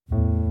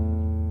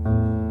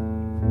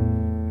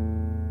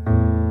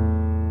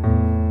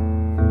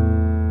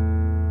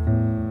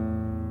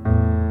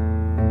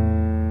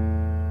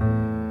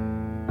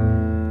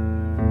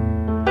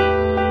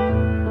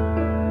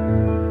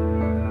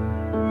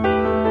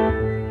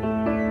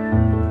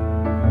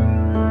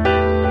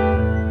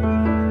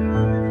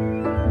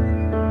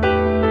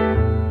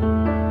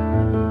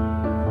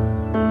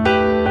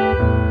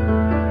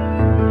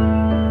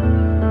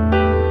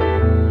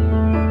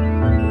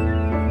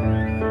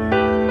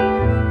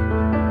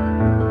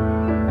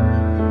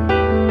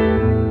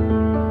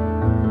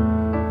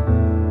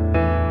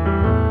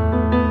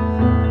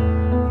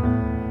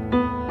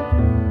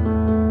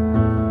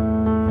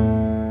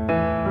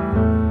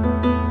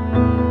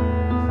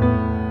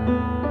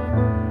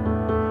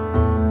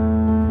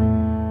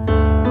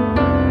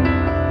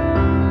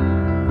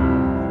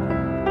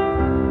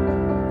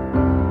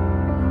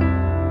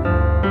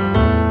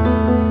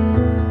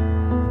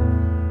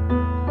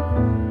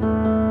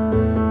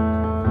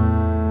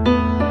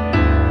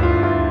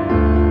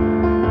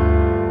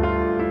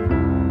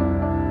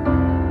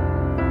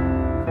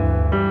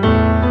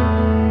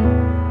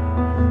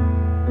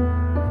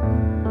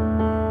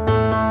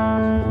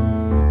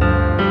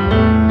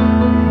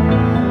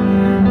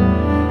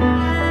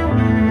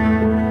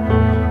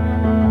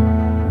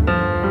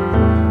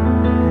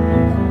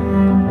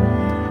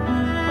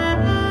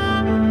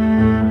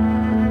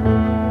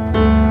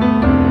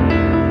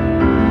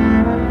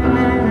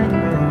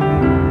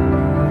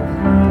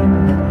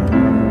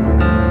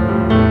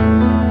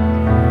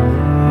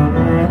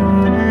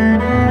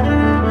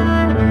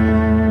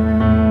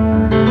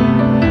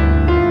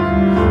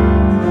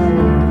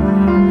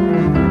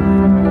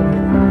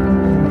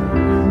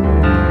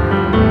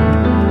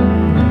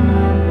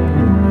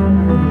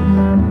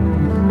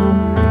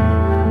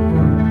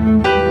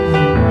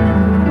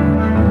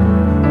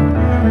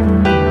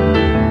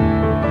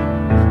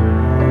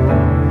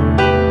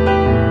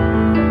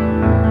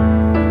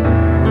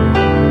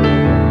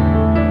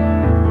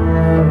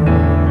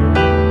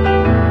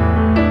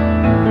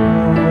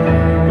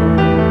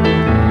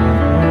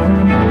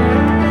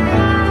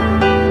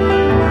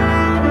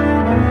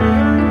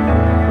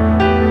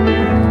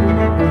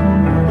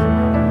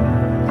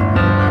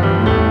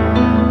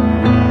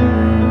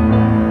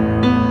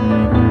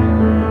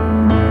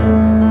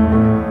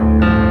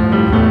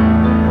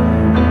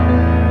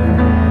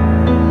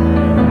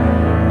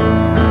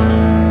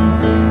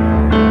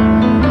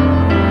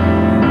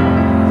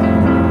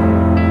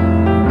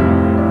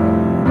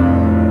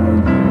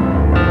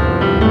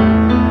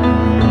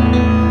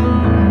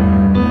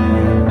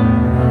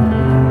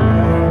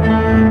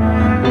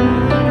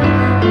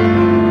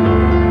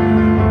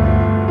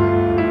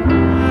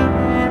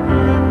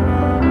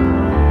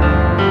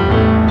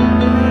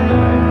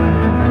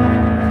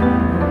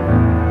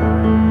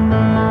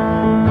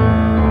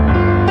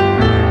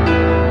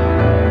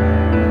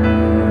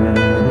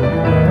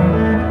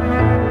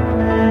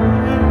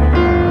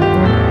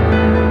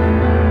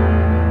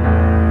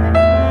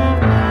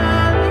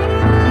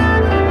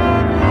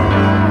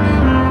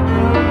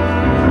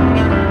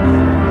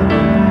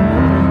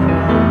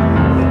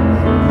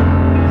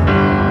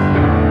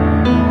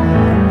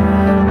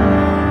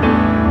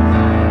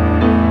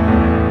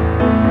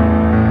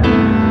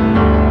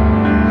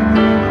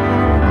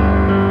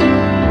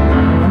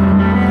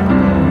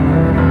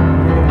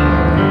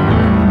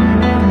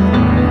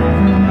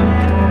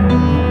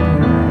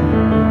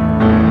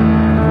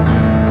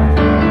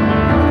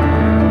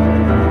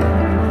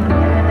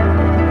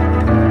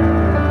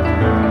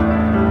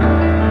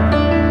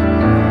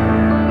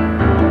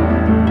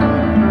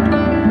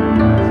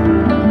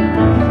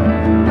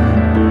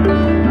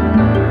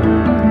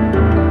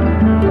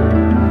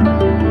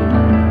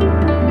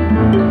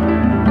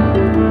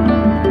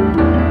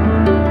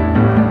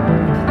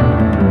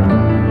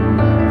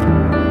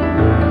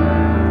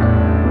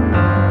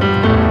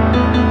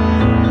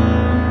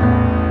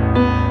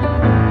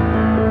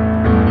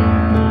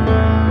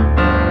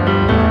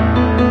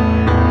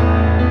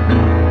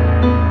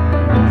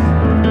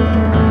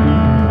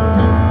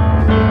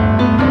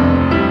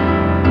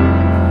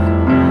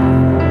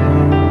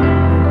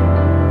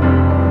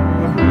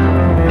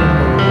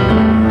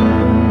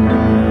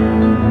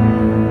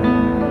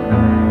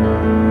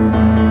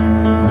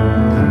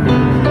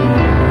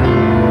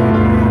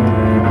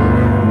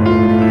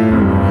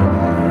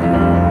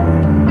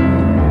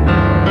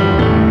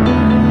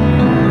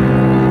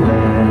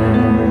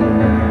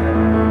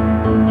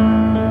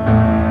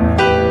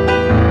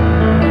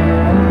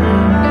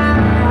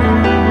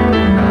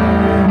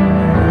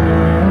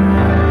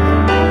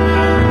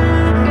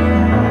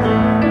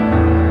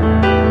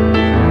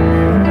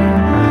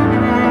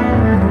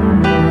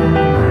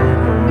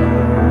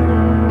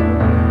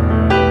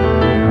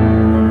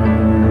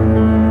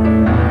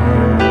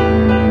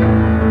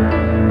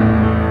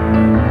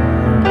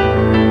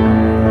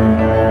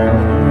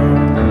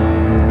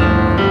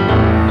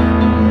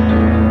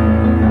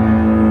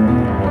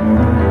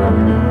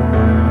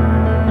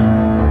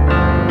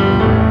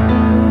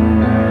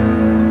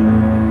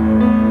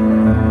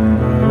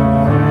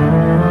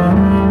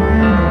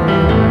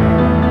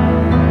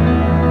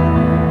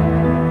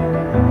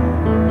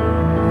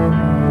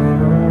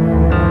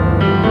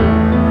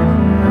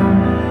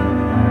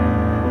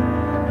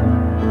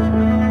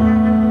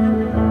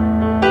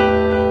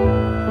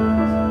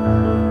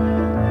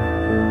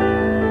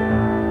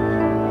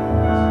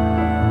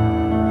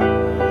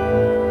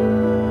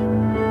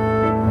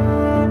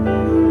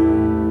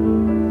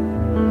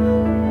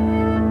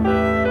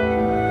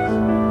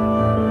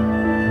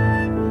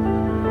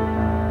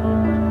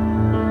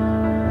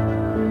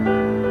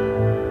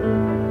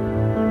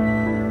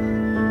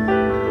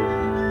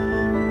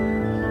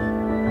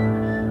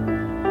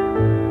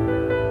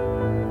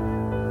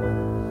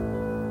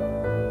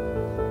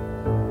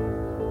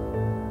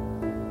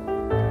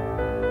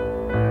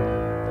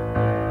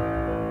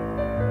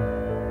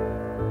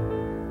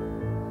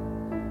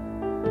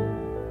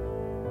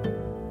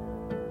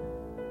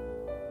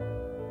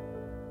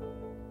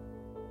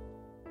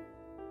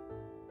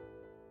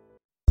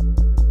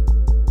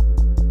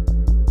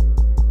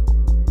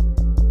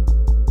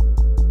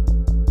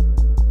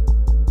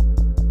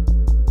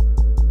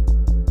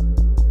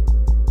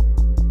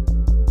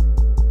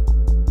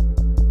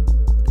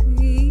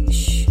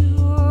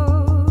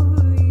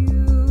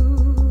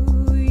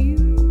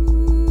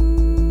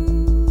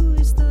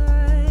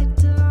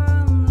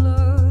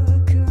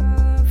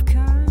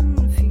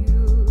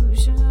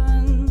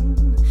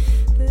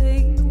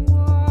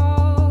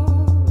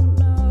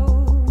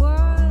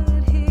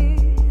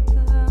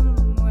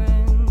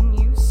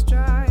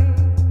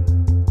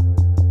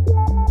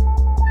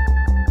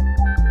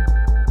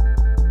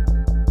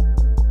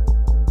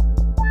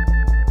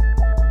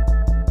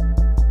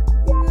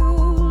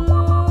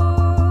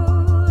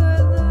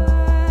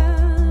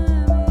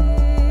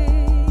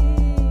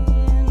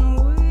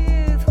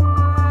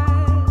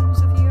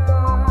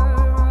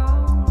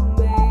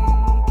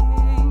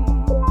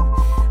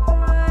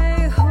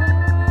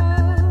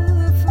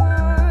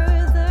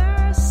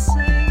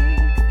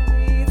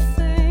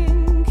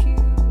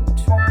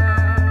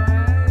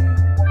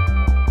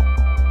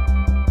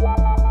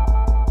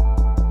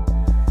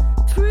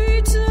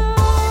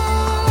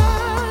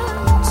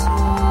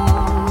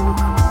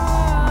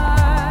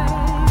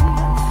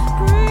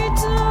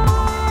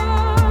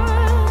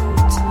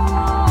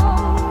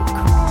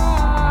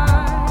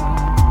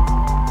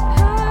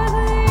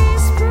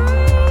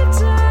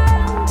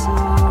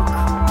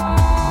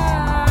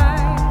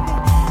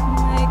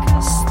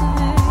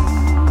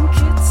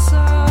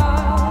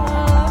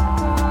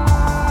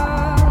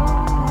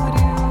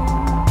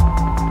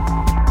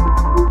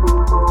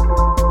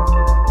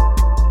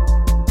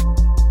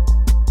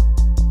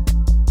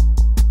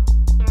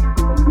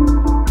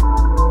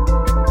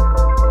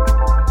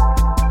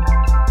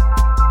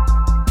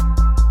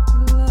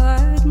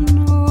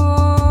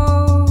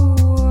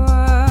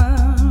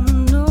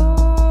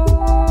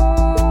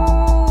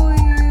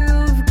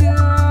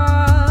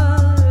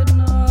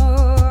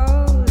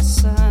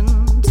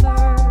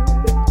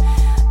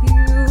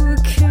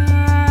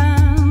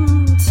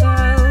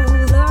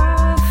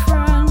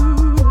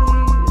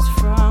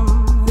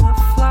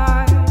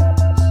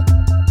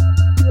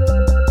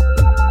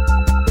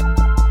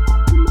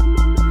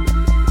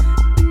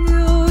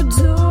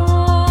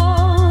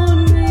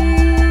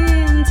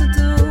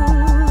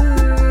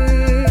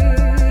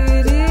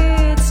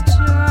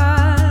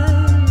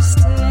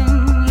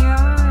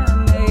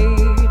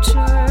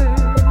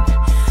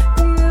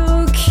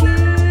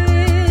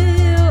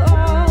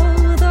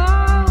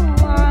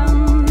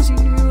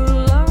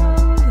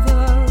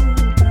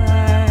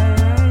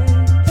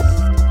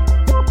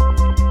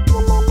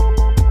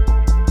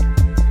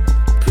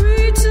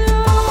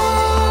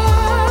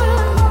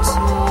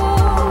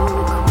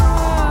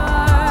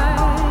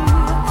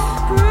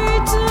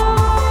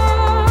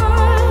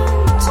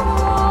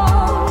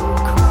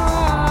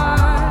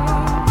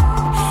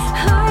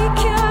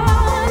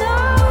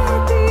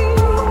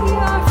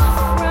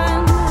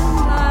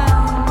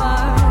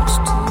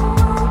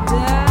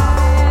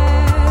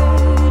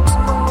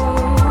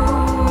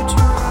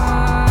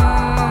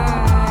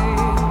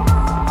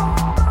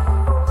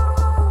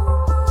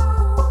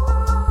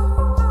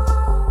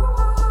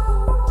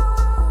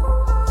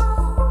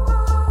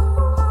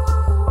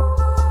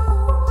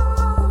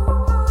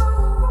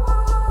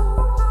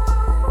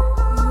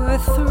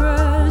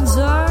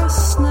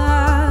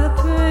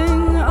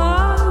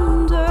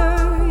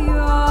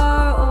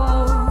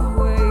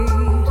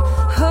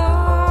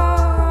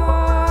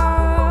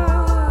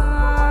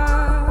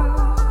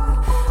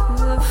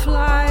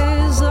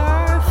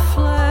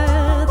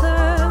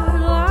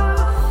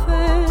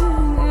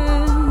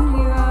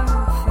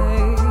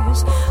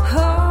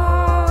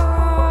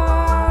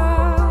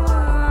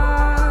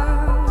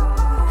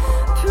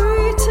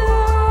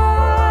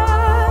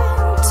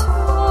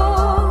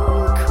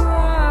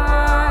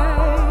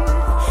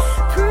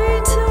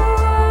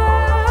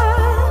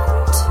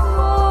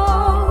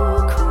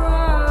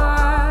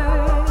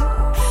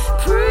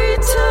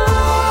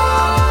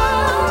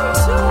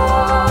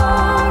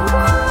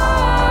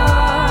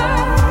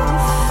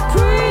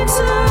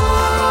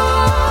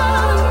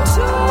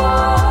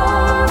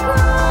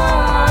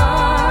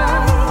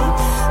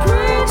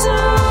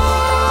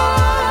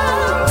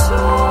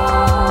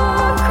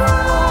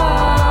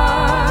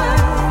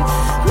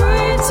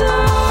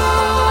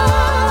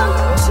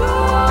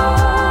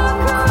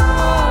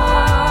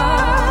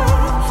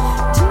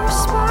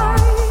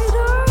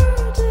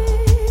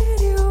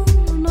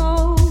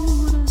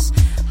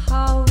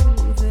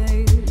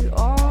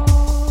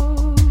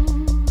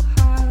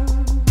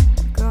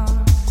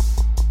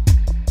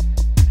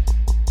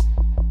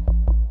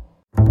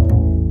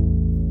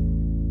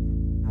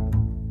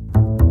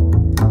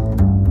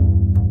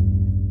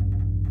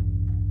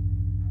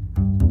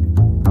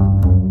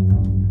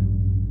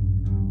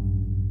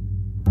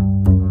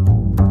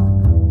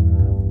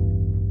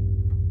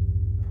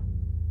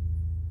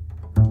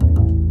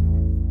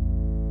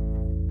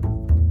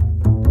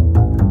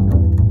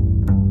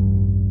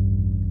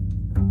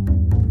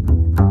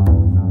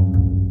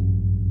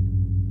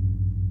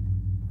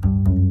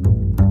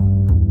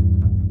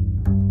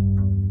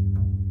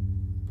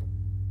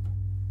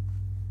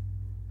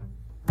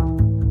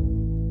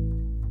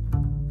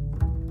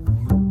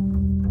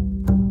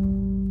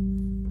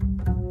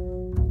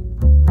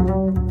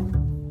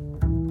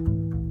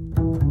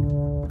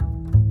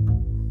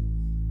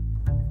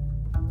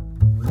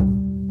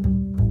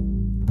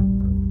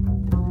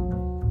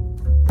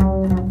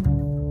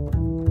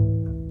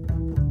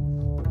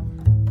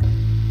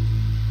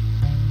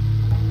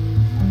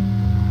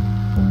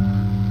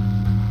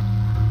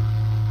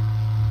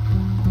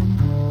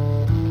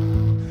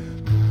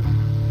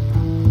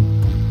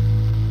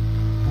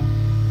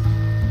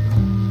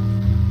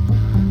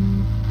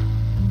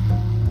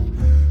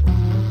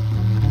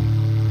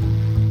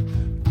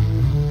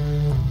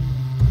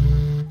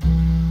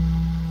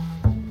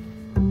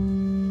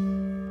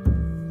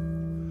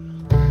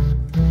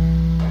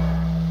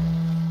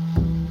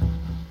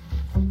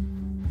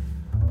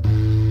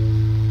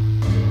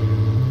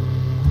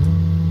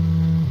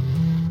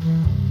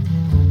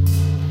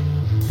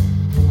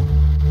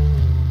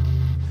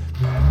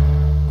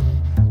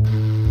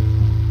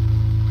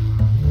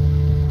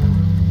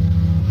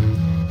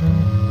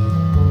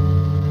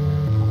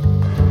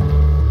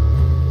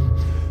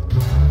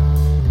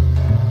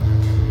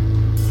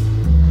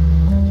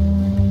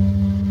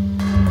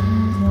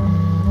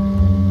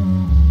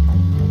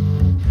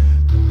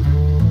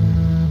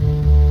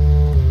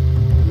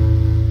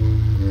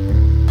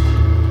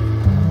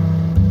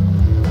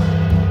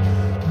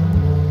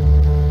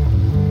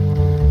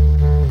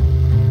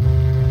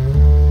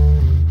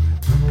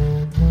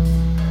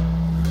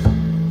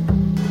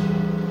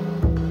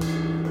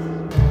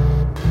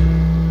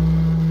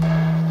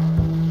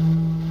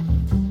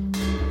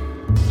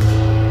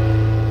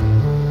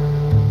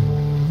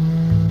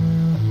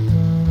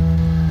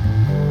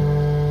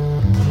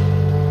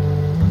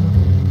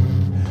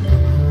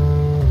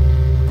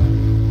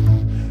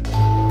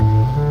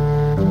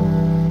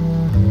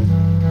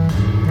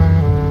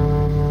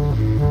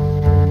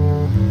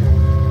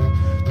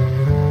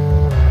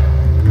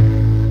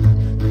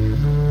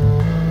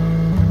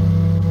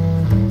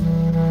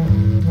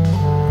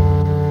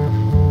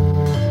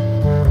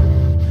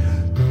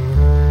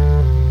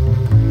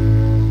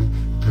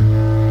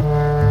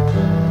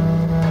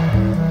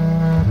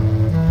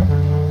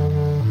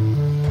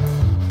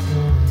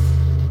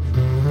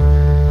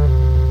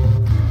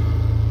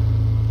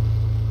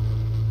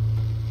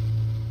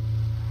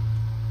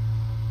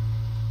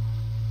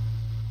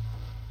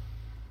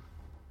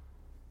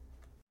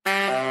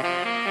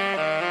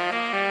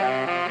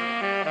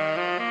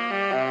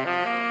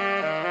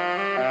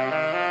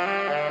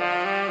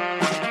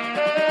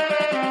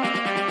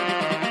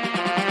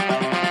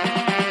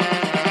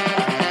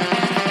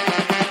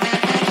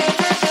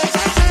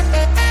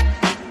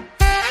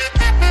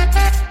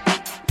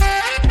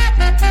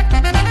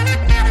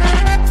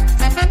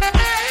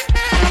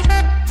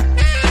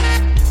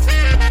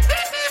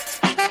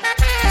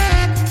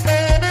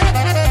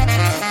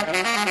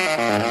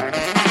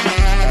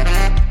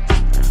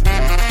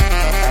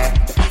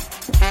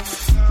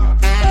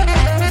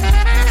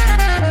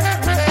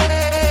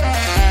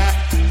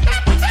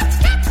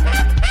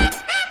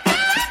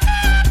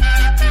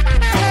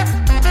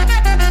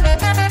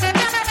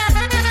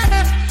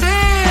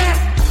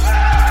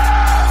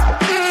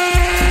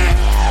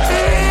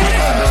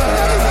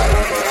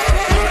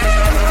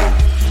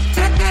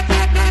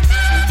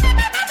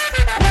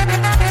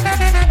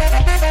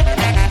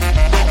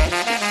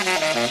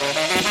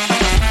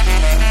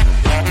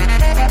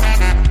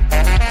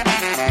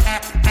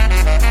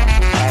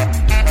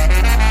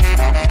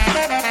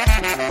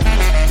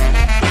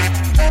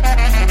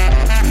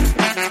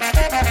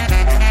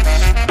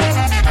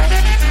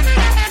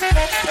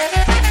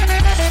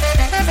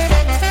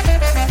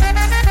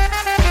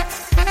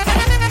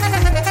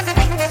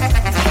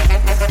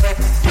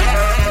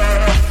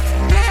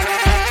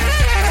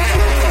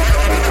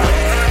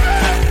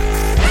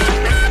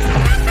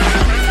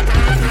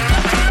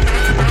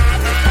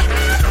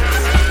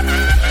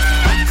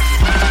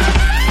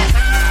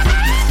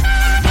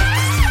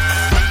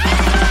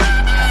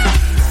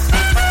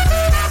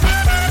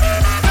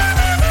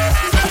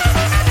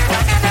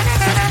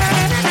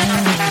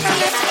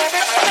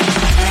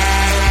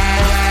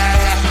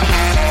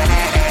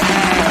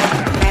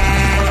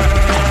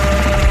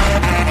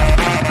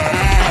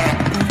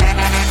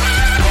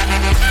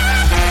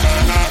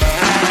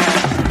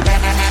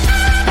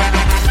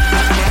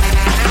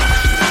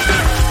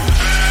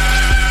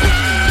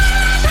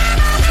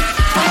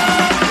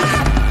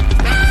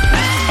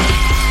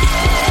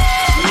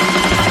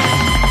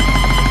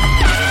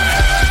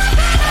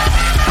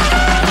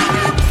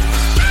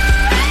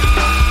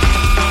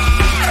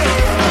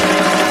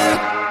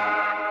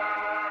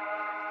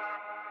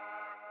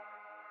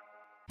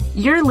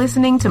 You're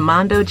listening to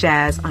Mondo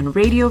Jazz on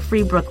Radio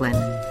Free Brooklyn.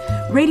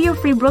 Radio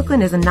Free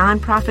Brooklyn is a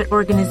nonprofit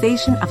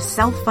organization of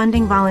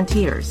self-funding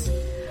volunteers.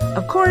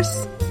 Of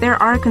course,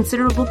 there are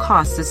considerable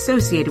costs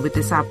associated with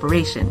this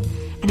operation.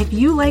 And if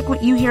you like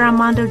what you hear on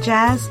Mondo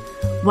Jazz,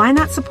 why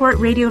not support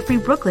Radio Free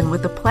Brooklyn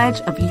with a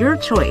pledge of your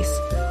choice,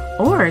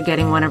 or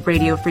getting one of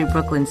Radio Free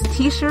Brooklyn's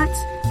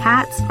t-shirts,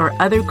 hats, or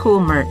other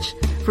cool merch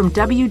from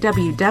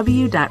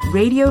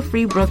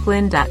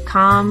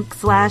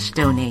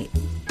www.radiofreebrooklyn.com/donate.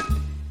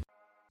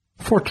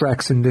 4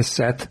 tracks in this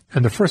set,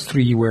 and the first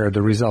 3 were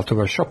the result of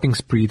a shopping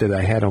spree that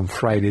I had on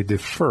Friday the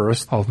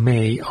 1st of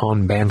May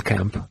on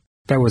Bandcamp.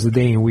 That was the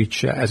day in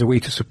which, as a way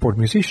to support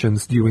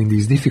musicians during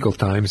these difficult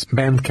times,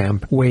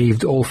 Bandcamp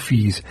waived all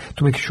fees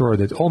to make sure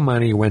that all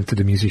money went to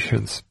the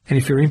musicians. And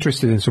if you're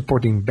interested in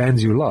supporting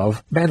bands you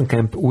love,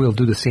 Bandcamp will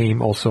do the same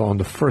also on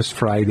the first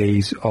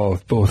Fridays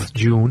of both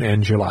June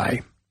and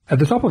July. At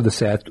the top of the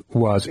set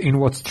was In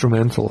What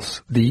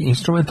Instrumentals, the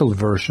instrumental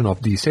version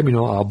of the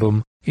seminal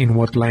album In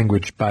What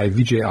Language by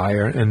Vijay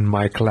Iyer and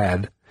Mike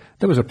Ladd.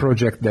 That was a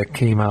project that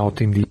came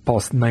out in the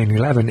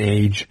post-9/11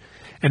 age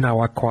and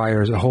now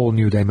acquires a whole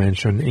new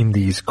dimension in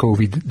these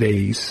COVID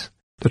days.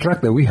 The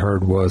track that we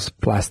heard was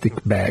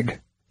Plastic Bag.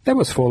 That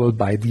was followed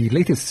by the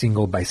latest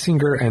single by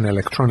singer and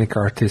electronic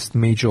artist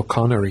Majel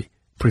Connery,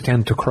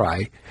 Pretend to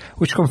Cry,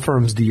 which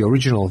confirms the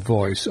original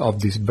voice of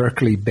this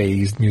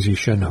Berkeley-based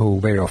musician who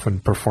very often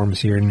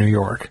performs here in New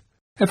York.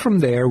 And from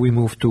there we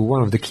move to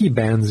one of the key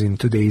bands in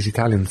today's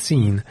Italian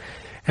scene,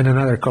 and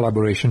another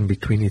collaboration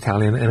between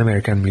Italian and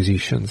American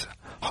musicians,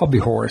 Hobby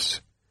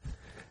Horse.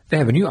 They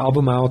have a new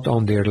album out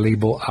on their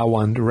label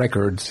Awand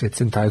Records.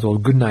 It's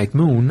entitled Goodnight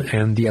Moon,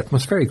 and the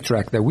atmospheric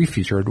track that we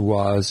featured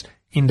was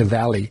In the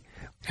Valley,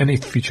 and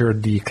it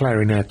featured the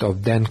clarinet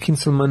of Dan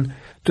Kinselman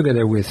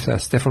together with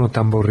Stefano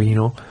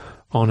Tamborino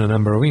on a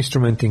number of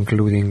instruments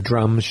including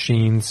drum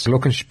machines,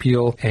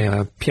 glockenspiel,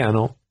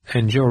 piano,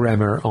 and Joe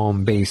Remmer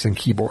on bass and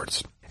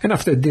keyboards. And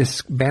after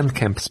this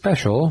Bandcamp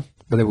special,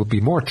 but there will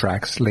be more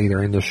tracks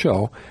later in the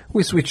show,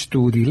 we switch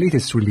to the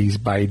latest release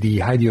by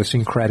the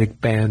idiosyncratic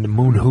band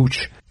Moon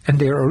Hooch and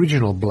their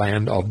original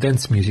blend of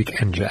dance music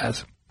and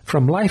jazz.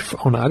 From Life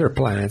on Other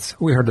Planets,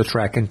 we heard a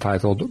track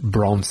entitled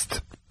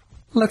Bronzed.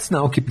 Let's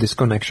now keep this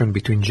connection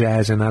between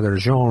jazz and other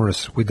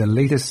genres with the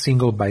latest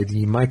single by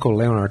the Michael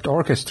Leonard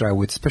Orchestra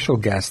with special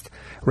guest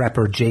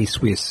rapper Jay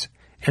Swiss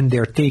and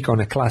their take on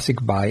a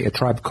classic by A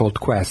Tribe Called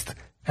Quest,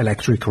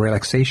 Electric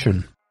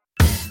Relaxation.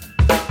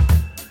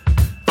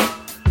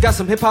 Got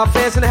some hip-hop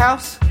fans in the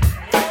house?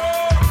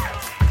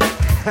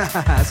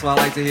 That's what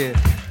I like to hear.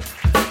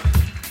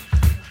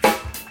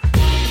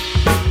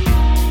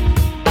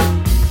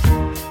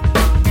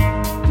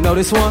 You know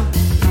this one?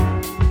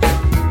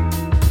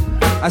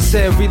 I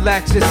said,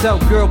 relax yourself,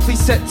 girl, please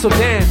settle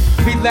down.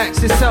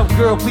 Relax yourself,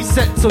 girl, please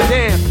settle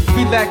down.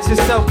 Relax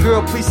yourself,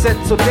 girl, please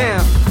settle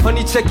down.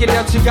 Honey, check it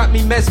out, you got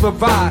me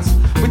mesmerized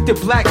with your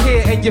black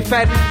hair and your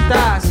fat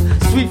thighs.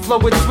 Sweet flow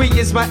and sweet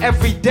is my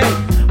everyday.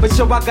 But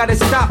yo, I gotta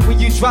stop when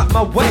you drop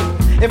my weight.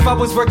 If I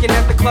was working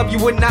at the club, you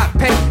would not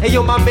pay. Hey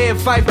yo, my man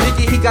Fife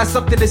Diggy, he got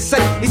something to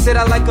say. He said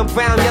I like him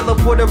brown, yellow,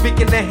 Puerto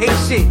Rican, and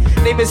Haitian.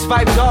 Name is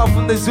Fife Dog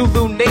from the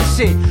Zulu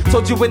Nation.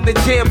 Told you in the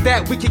jam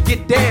that we could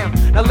get down.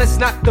 Now let's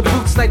knock the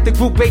boots like the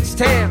group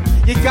H-Town.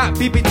 You got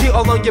BBG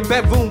all on your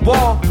bedroom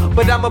wall,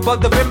 but I'm above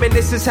the rim and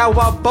this is how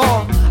I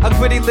ball. A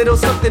gritty little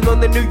something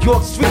on the New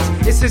York streets.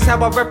 This is how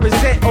I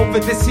represent over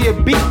this here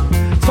beat.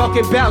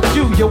 Talking about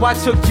you, yo, I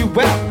took you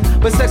out.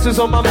 But sex was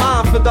on my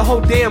mind for the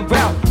whole damn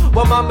route.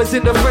 While mama's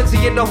in the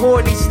frenzy in the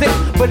horny state,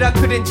 but I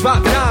couldn't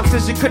drop dimes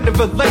cause you couldn't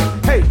relate.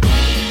 Hey.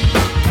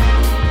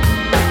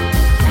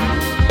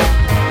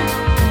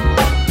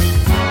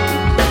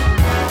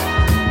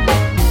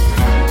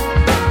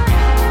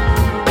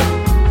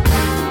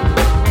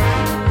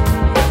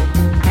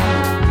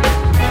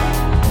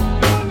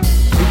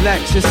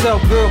 Relax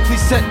yourself, girl,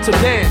 please settle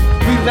down.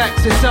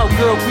 Relax yourself,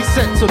 girl, please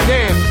settle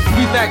down.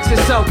 Relax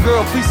yourself,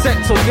 girl, please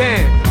settle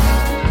down.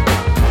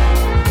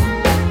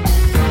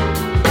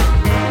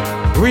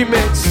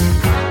 Remix.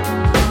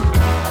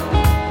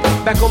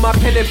 Back on my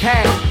pen and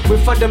pad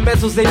with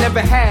fundamentals they never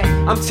had.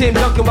 I'm Tim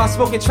Duncan while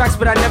smoking tracks,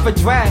 but I never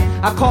drag.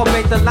 I call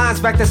make the lines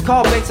back, that's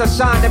call makes I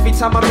shine. Every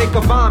time I make a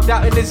rhyme,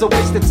 doubting is a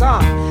waste of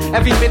time.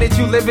 Every minute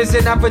you live is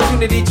an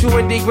opportunity. True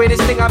and the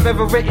greatest thing I've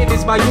ever written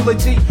is my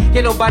eulogy.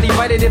 Can't nobody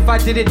write it if I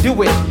didn't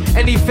do it.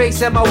 Any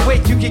face at my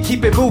weight, you can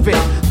keep it moving.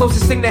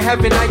 Closest thing to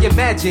heaven I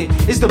imagine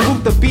is the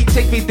booth, the beat,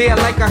 take me there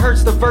like I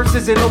hurts. The verse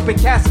is an open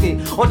casket.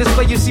 On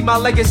display you see my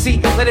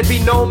legacy. Let it be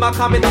known my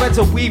common threads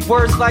are weave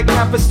words like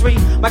tapestry.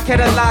 My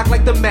catalog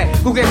like the Met,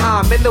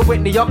 Guggenheim, and the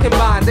Whitney, all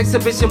combined.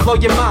 Exhibition blow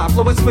your mind,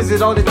 flow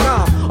exquisite all the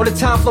time. All the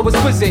time flow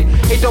exquisite.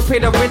 Hey, don't pay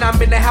the rent,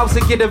 I'm in the house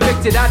and get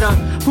evicted. I done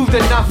proved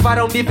enough, I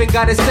don't even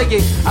gotta say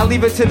it. I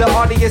leave it to the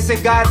audience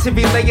and God to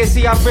relay it.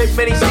 See, I've read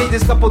many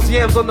stages, couple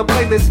jams on the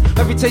playlist.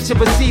 Reputation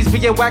precedes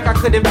being whack, I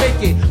couldn't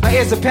make it. My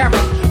ears apparent,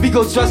 we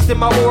go trust in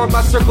my aura.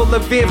 My circle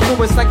of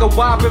influence like a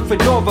wide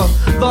fedora.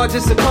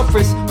 Larger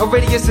circumference, a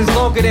radius is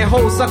longer than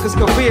whole suckers'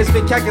 careers.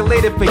 Been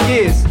calculated for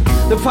years.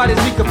 The part is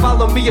we can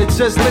follow me or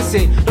just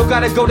listen. Don't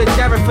gotta go to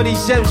Jared for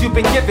these gems you've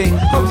been giving.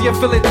 Hope you're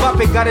feeling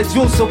bumping, got a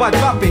jewel so I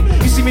drop it.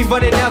 You see me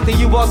running out, then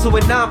you also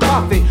a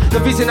non-profit. The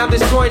reason I'm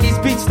destroying these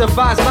beats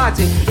defies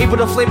logic. Able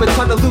to flame a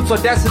ton of loops,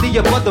 audacity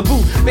above the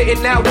boot.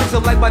 Bitten now,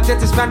 wisdom like my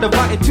dentist found a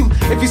rotten tooth.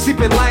 If you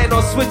sleeping lying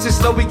on switches,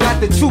 know we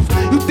got the truth.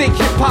 You think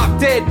hip-hop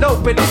dead? No,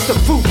 but it's the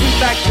proof.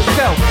 Relax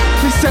yourself,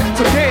 preset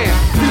to dance.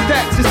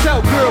 Relax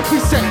yourself, girl,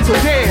 preset to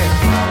dance.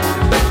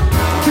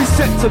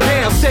 Preset to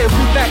dance, say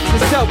relax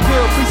yourself,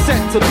 girl,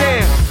 preset to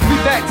dance.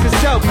 Relax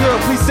yourself, girl,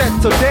 preset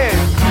to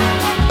dance.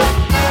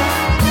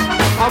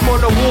 I'm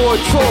on a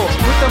war tour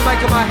with the mic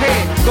in my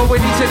hand,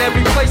 going each and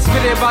every place,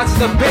 spinning vibes to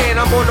the band.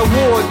 I'm on a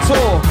war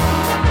tour.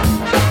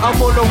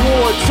 I'm on a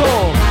war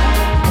tour.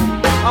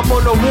 I'm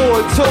on a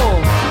war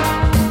tour.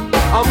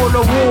 I'm on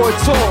a war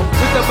tour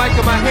with the mic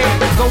in my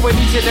hand, going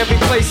each and every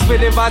place,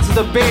 spinning vibes to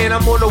the band.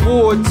 I'm on a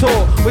war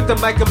tour with the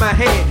mic in my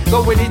hand,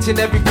 going each and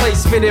every place,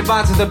 spinning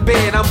vibes to the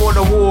band. I'm on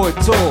a war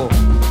tour.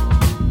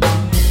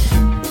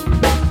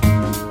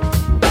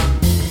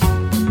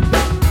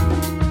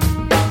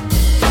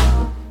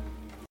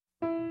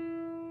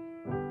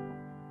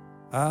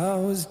 I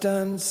was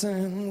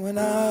dancing when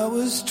I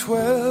was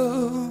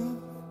 12.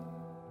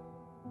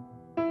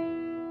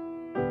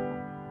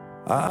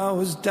 I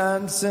was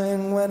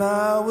dancing when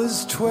I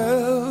was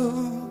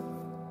 12.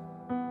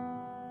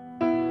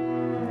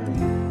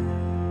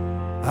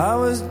 I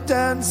was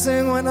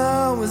dancing when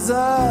I was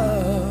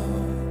out.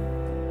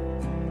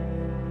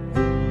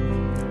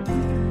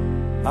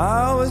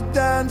 I was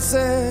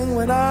dancing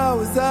when I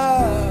was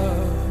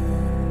out.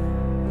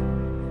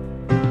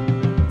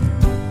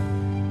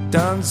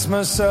 Dance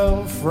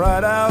myself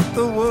right out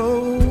the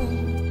womb.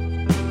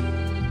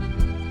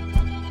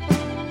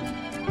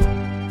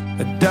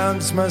 I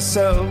dance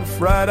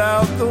myself right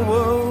out the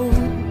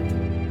womb.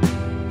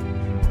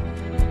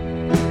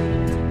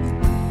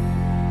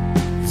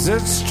 Is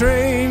it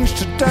strange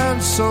to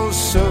dance so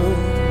soon?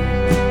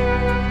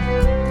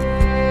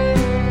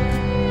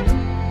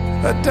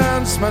 I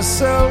dance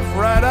myself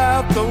right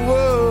out the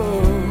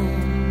womb.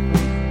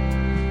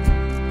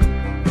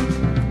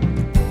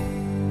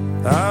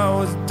 I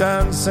was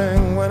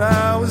dancing when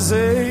I was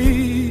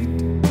 8.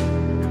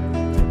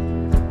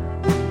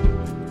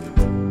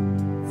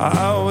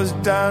 I was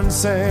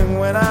dancing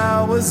when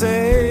I was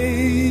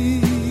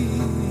 8.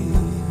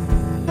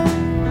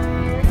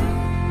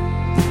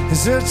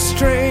 Is it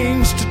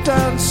strange to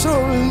dance so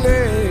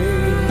late?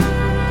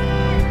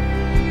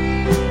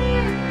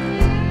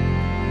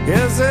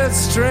 Is it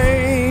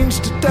strange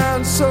to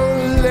dance so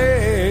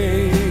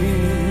late?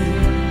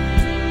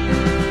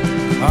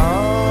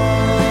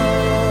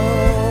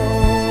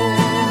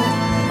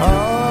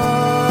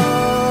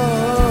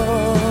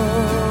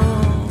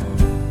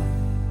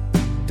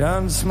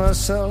 Dance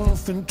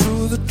myself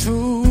into the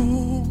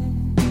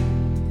tomb.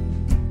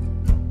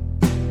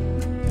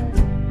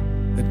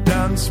 I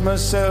dance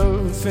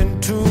myself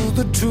into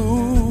the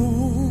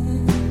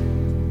tomb.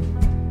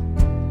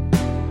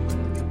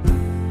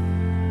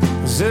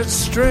 Is it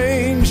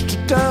strange to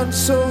dance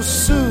so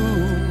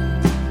soon?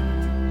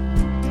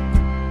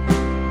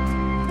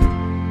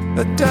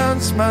 I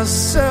dance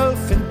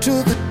myself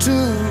into the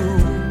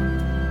tomb.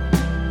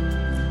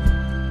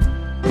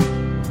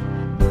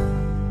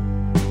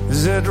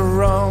 Is it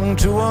wrong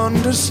to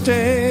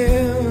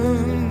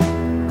understand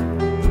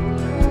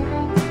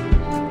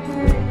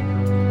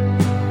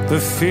the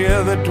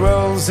fear that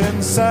dwells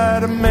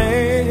inside a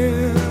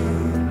man?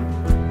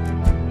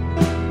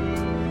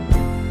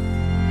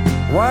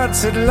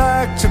 What's it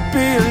like to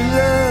be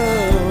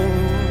alone?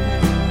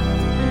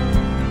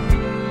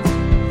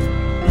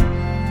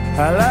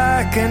 I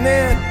liken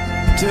it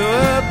to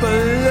a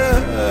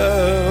balloon.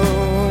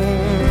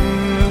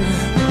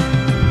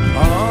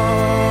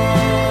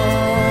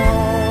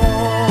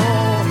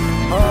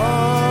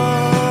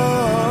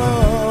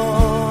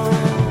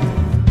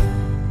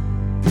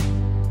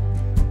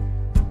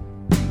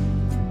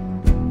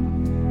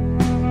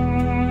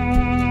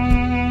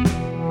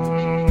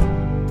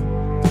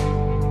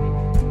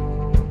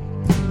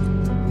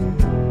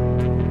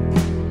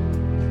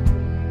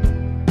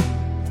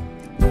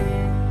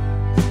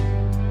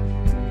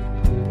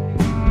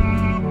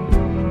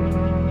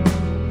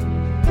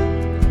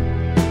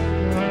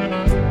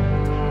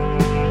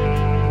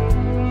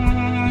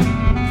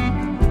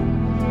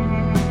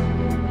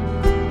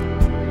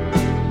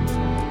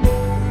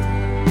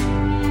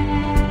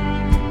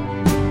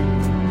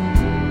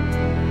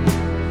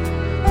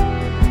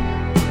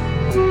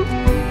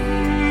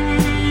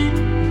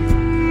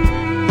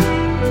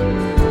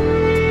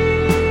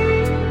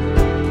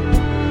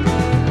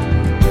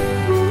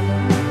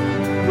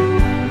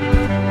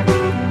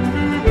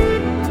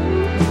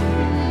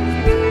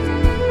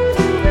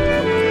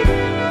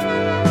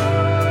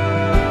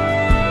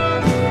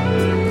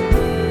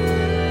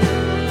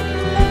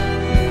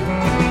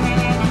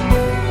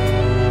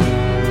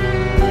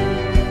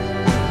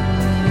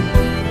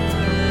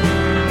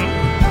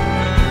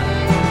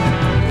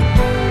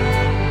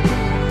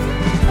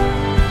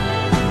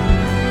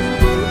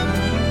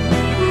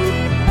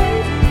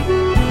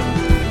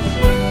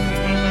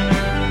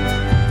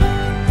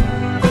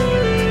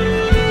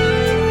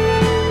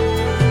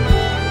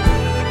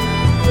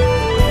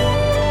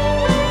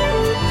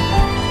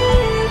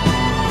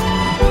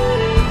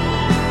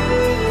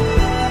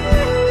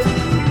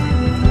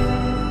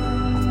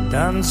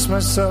 dance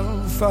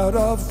myself out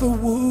of the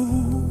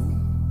womb.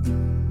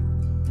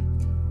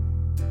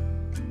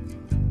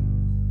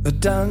 I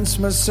dance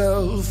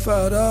myself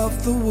out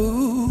of the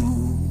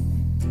womb.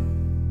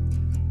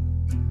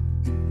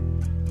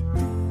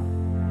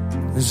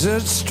 Is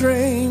it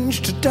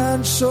strange to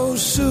dance so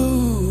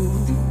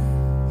soon?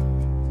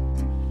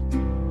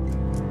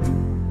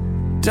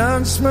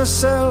 Dance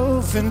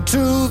myself into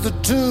the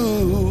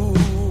tune.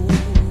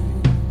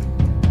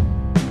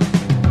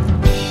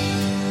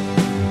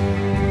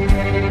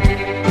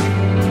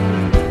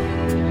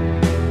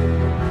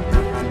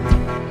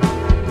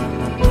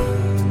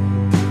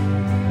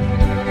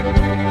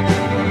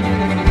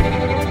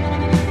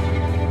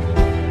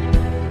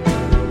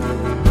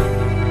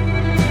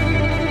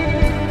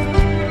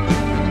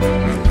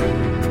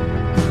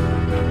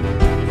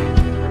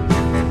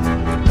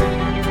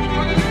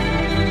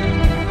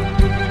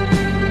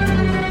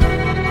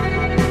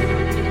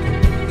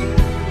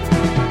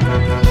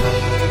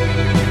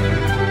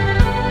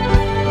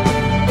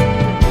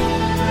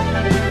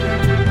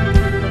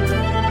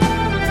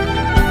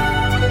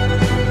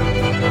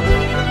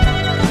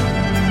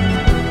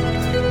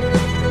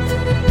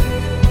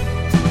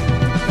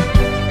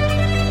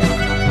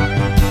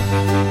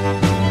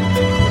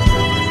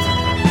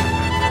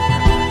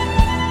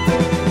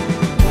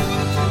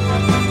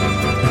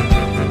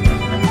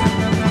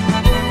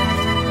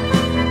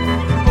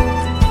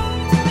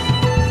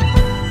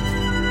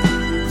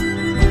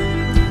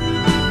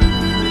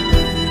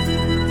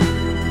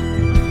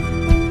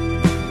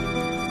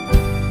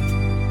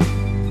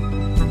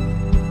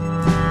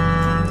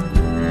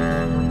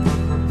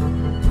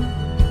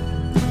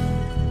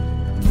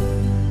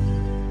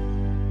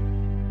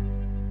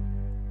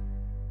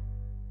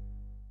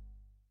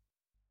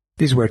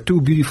 These were two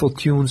beautiful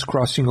tunes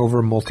crossing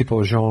over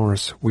multiple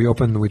genres. We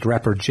opened with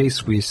rapper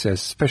J-Swiss as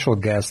special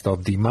guest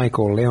of the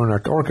Michael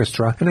Leonard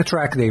Orchestra and a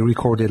track they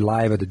recorded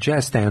live at the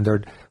Jazz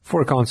Standard for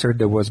a concert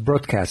that was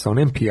broadcast on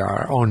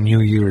NPR on New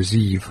Year's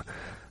Eve.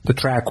 The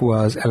track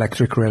was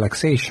Electric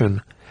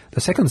Relaxation, the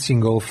second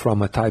single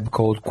from A Tribe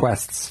Called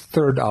Quest's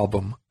third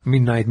album,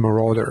 Midnight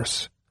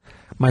Marauders.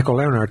 Michael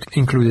Leonard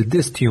included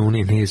this tune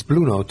in his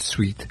Blue Note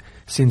suite,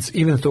 since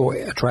even though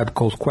A Tribe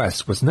Called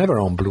Quest was never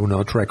on Blue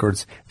Note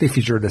Records, they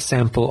featured a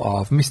sample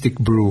of Mystic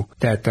Brew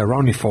that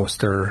Ronnie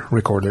Foster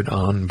recorded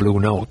on Blue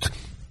Note.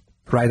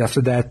 Right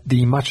after that,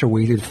 the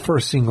much-awaited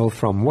first single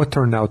from what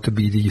turned out to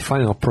be the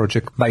final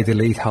project by the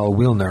late Hal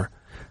Wilner,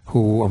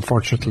 who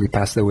unfortunately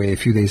passed away a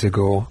few days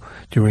ago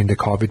during the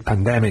COVID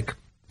pandemic.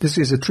 This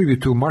is a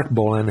tribute to Mark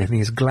Bolan and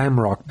his glam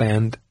rock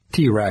band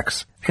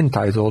T-Rex,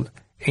 entitled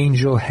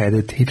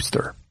Angel-Headed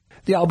Hipster.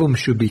 The album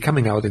should be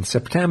coming out in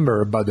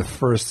September, but the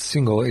first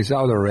single is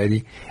out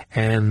already,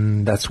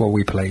 and that's what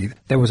we played.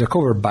 There was a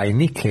cover by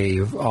Nick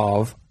Cave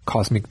of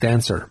Cosmic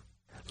Dancer.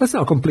 Let's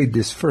now complete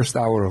this first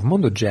hour of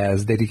Mondo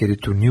Jazz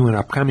dedicated to new and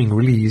upcoming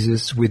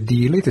releases with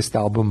the latest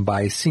album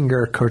by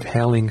singer Kurt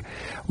Helling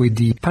with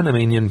the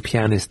Panamanian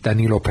pianist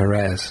Danilo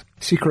Perez.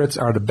 Secrets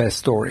Are the Best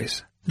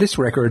Stories. This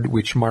record,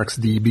 which marks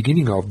the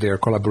beginning of their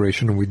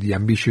collaboration with the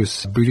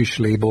ambitious British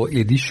label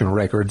Edition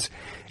Records,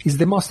 is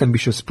the most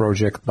ambitious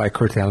project by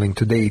Kurt Helling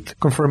to date,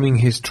 confirming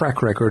his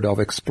track record of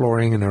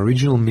exploring an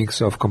original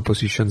mix of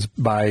compositions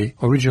by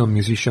original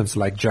musicians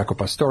like Jaco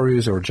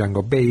Pastorius or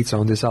Django Bates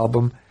on this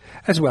album,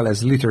 as well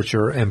as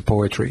literature and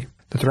poetry.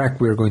 The track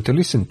we're going to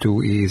listen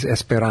to is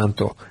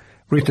Esperanto,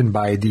 written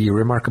by the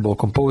remarkable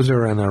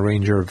composer and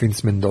arranger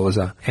Vince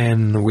Mendoza,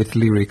 and with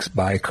lyrics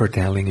by Kurt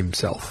Helling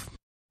himself.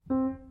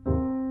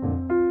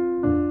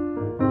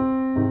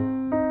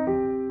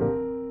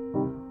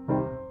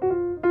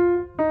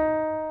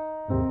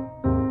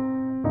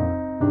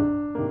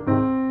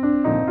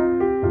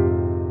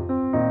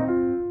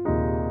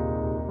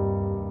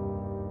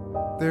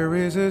 There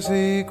is a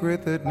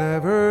secret that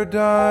never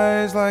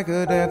dies, like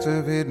a dance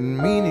of hidden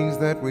meanings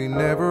that we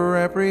never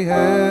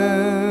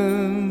apprehend.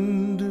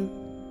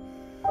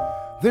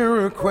 There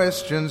are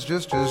questions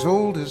just as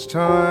old as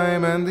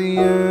time, and the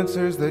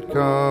answers that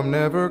come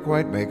never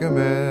quite make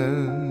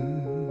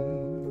amends.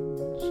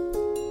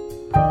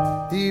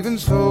 Even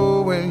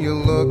so, when you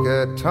look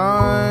at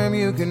time,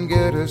 you can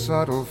get a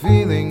subtle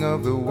feeling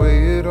of the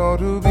way it ought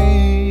to be.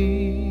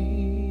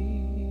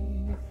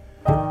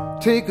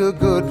 Take a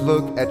good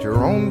look at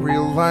your own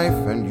real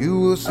life, and you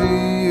will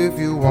see if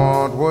you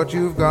want what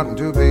you've gotten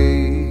to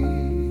be.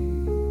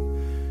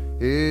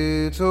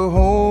 It's a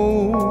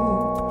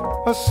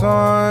hope, a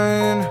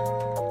sign,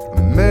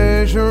 a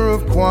measure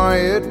of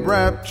quiet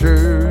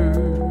rapture,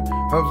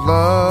 of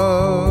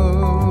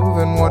love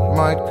and what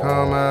might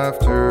come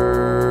after.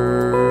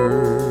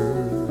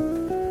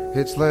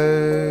 It's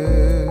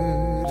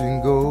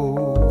letting go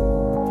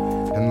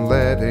and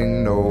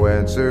letting no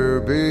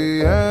answer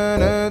be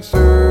an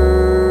answer.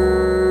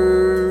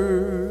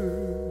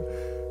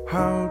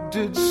 How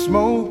did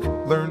smoke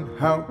learn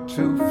how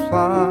to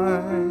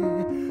fly?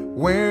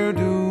 Where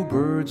do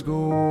birds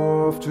go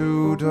off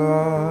to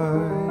die?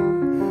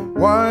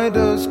 Why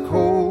does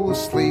coal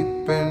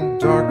sleep in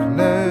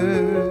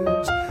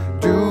darkness?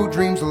 Do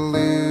dreams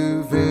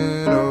live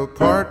in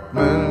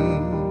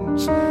apartments?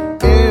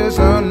 has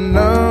a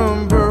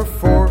number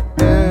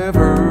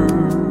forever.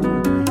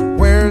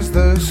 Where's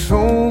the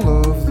soul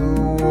of the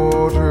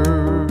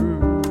water?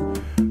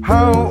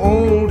 How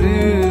old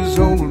is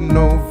old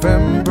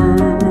November?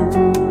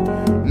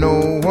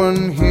 No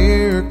one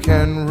here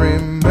can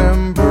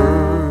remember.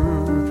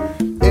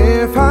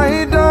 If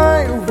I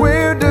die,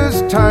 where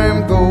does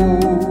time go?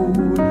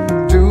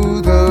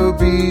 Do the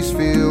bees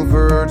feel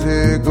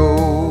vertigo?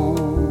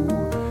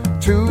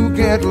 To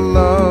get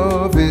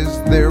love,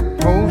 is their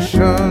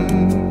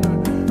potion?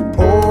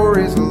 Or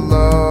is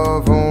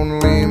love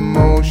only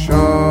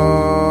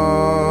motion?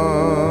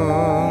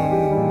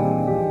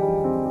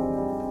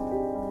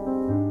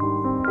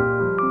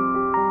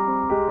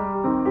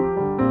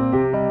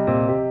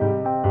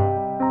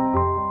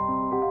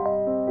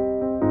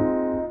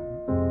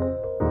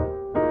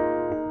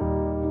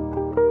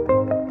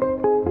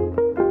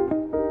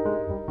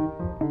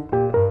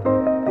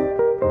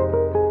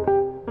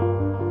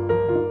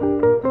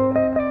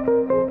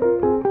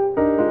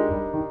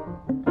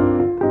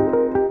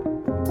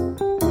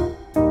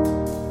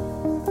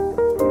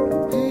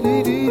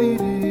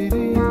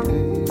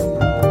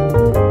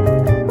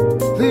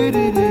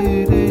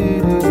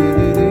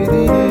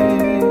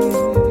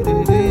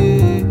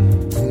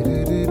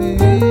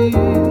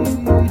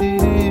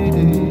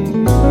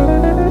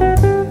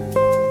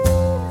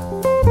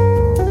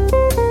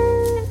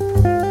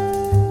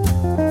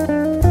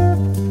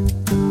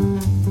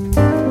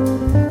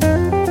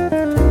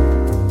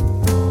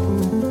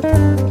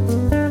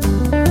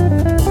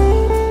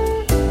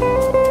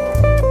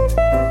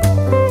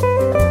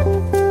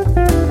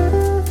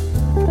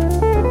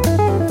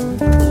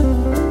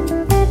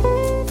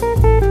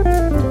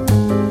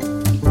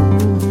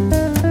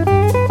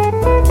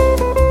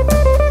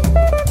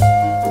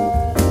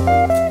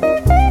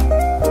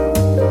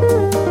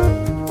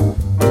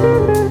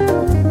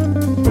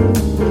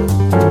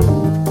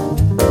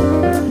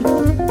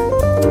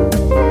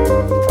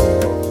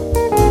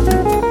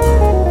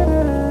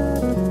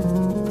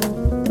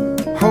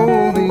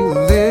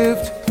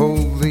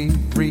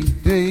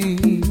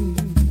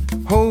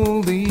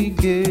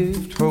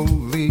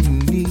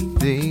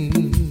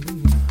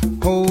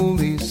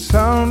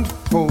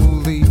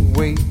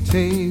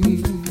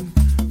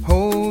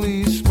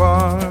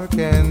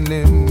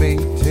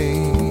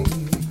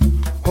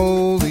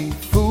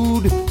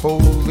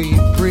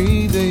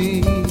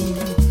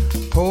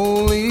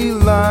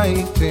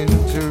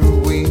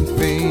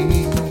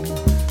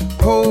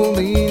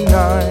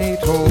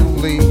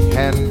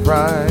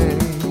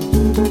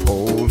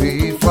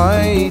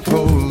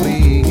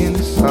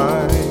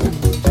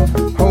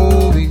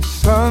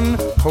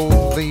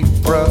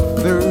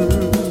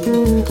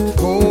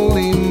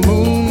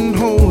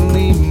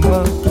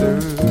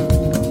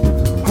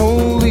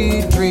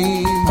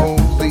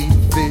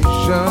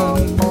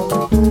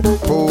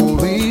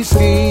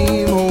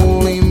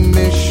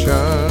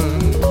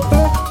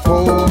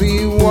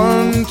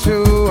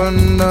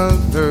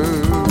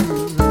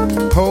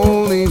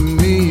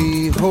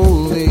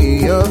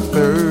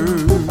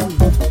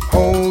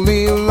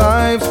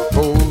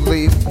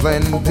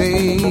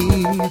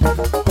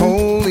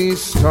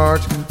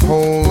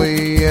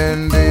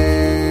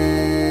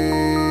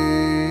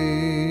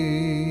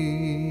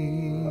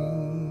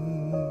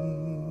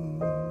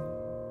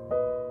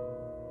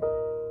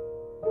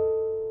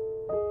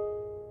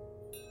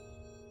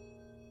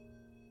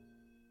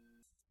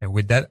 And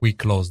with that, we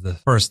close the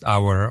first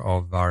hour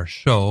of our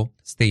show.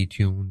 Stay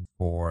tuned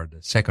for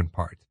the second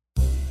part.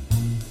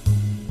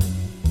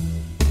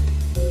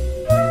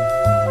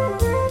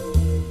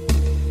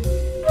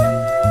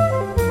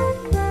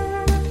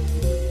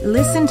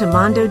 Listen to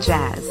Mondo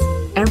Jazz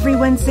every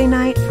Wednesday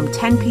night from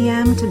 10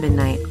 p.m. to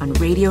midnight on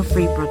Radio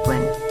Free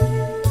Brooklyn.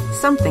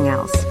 Something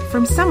else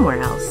from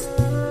somewhere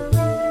else.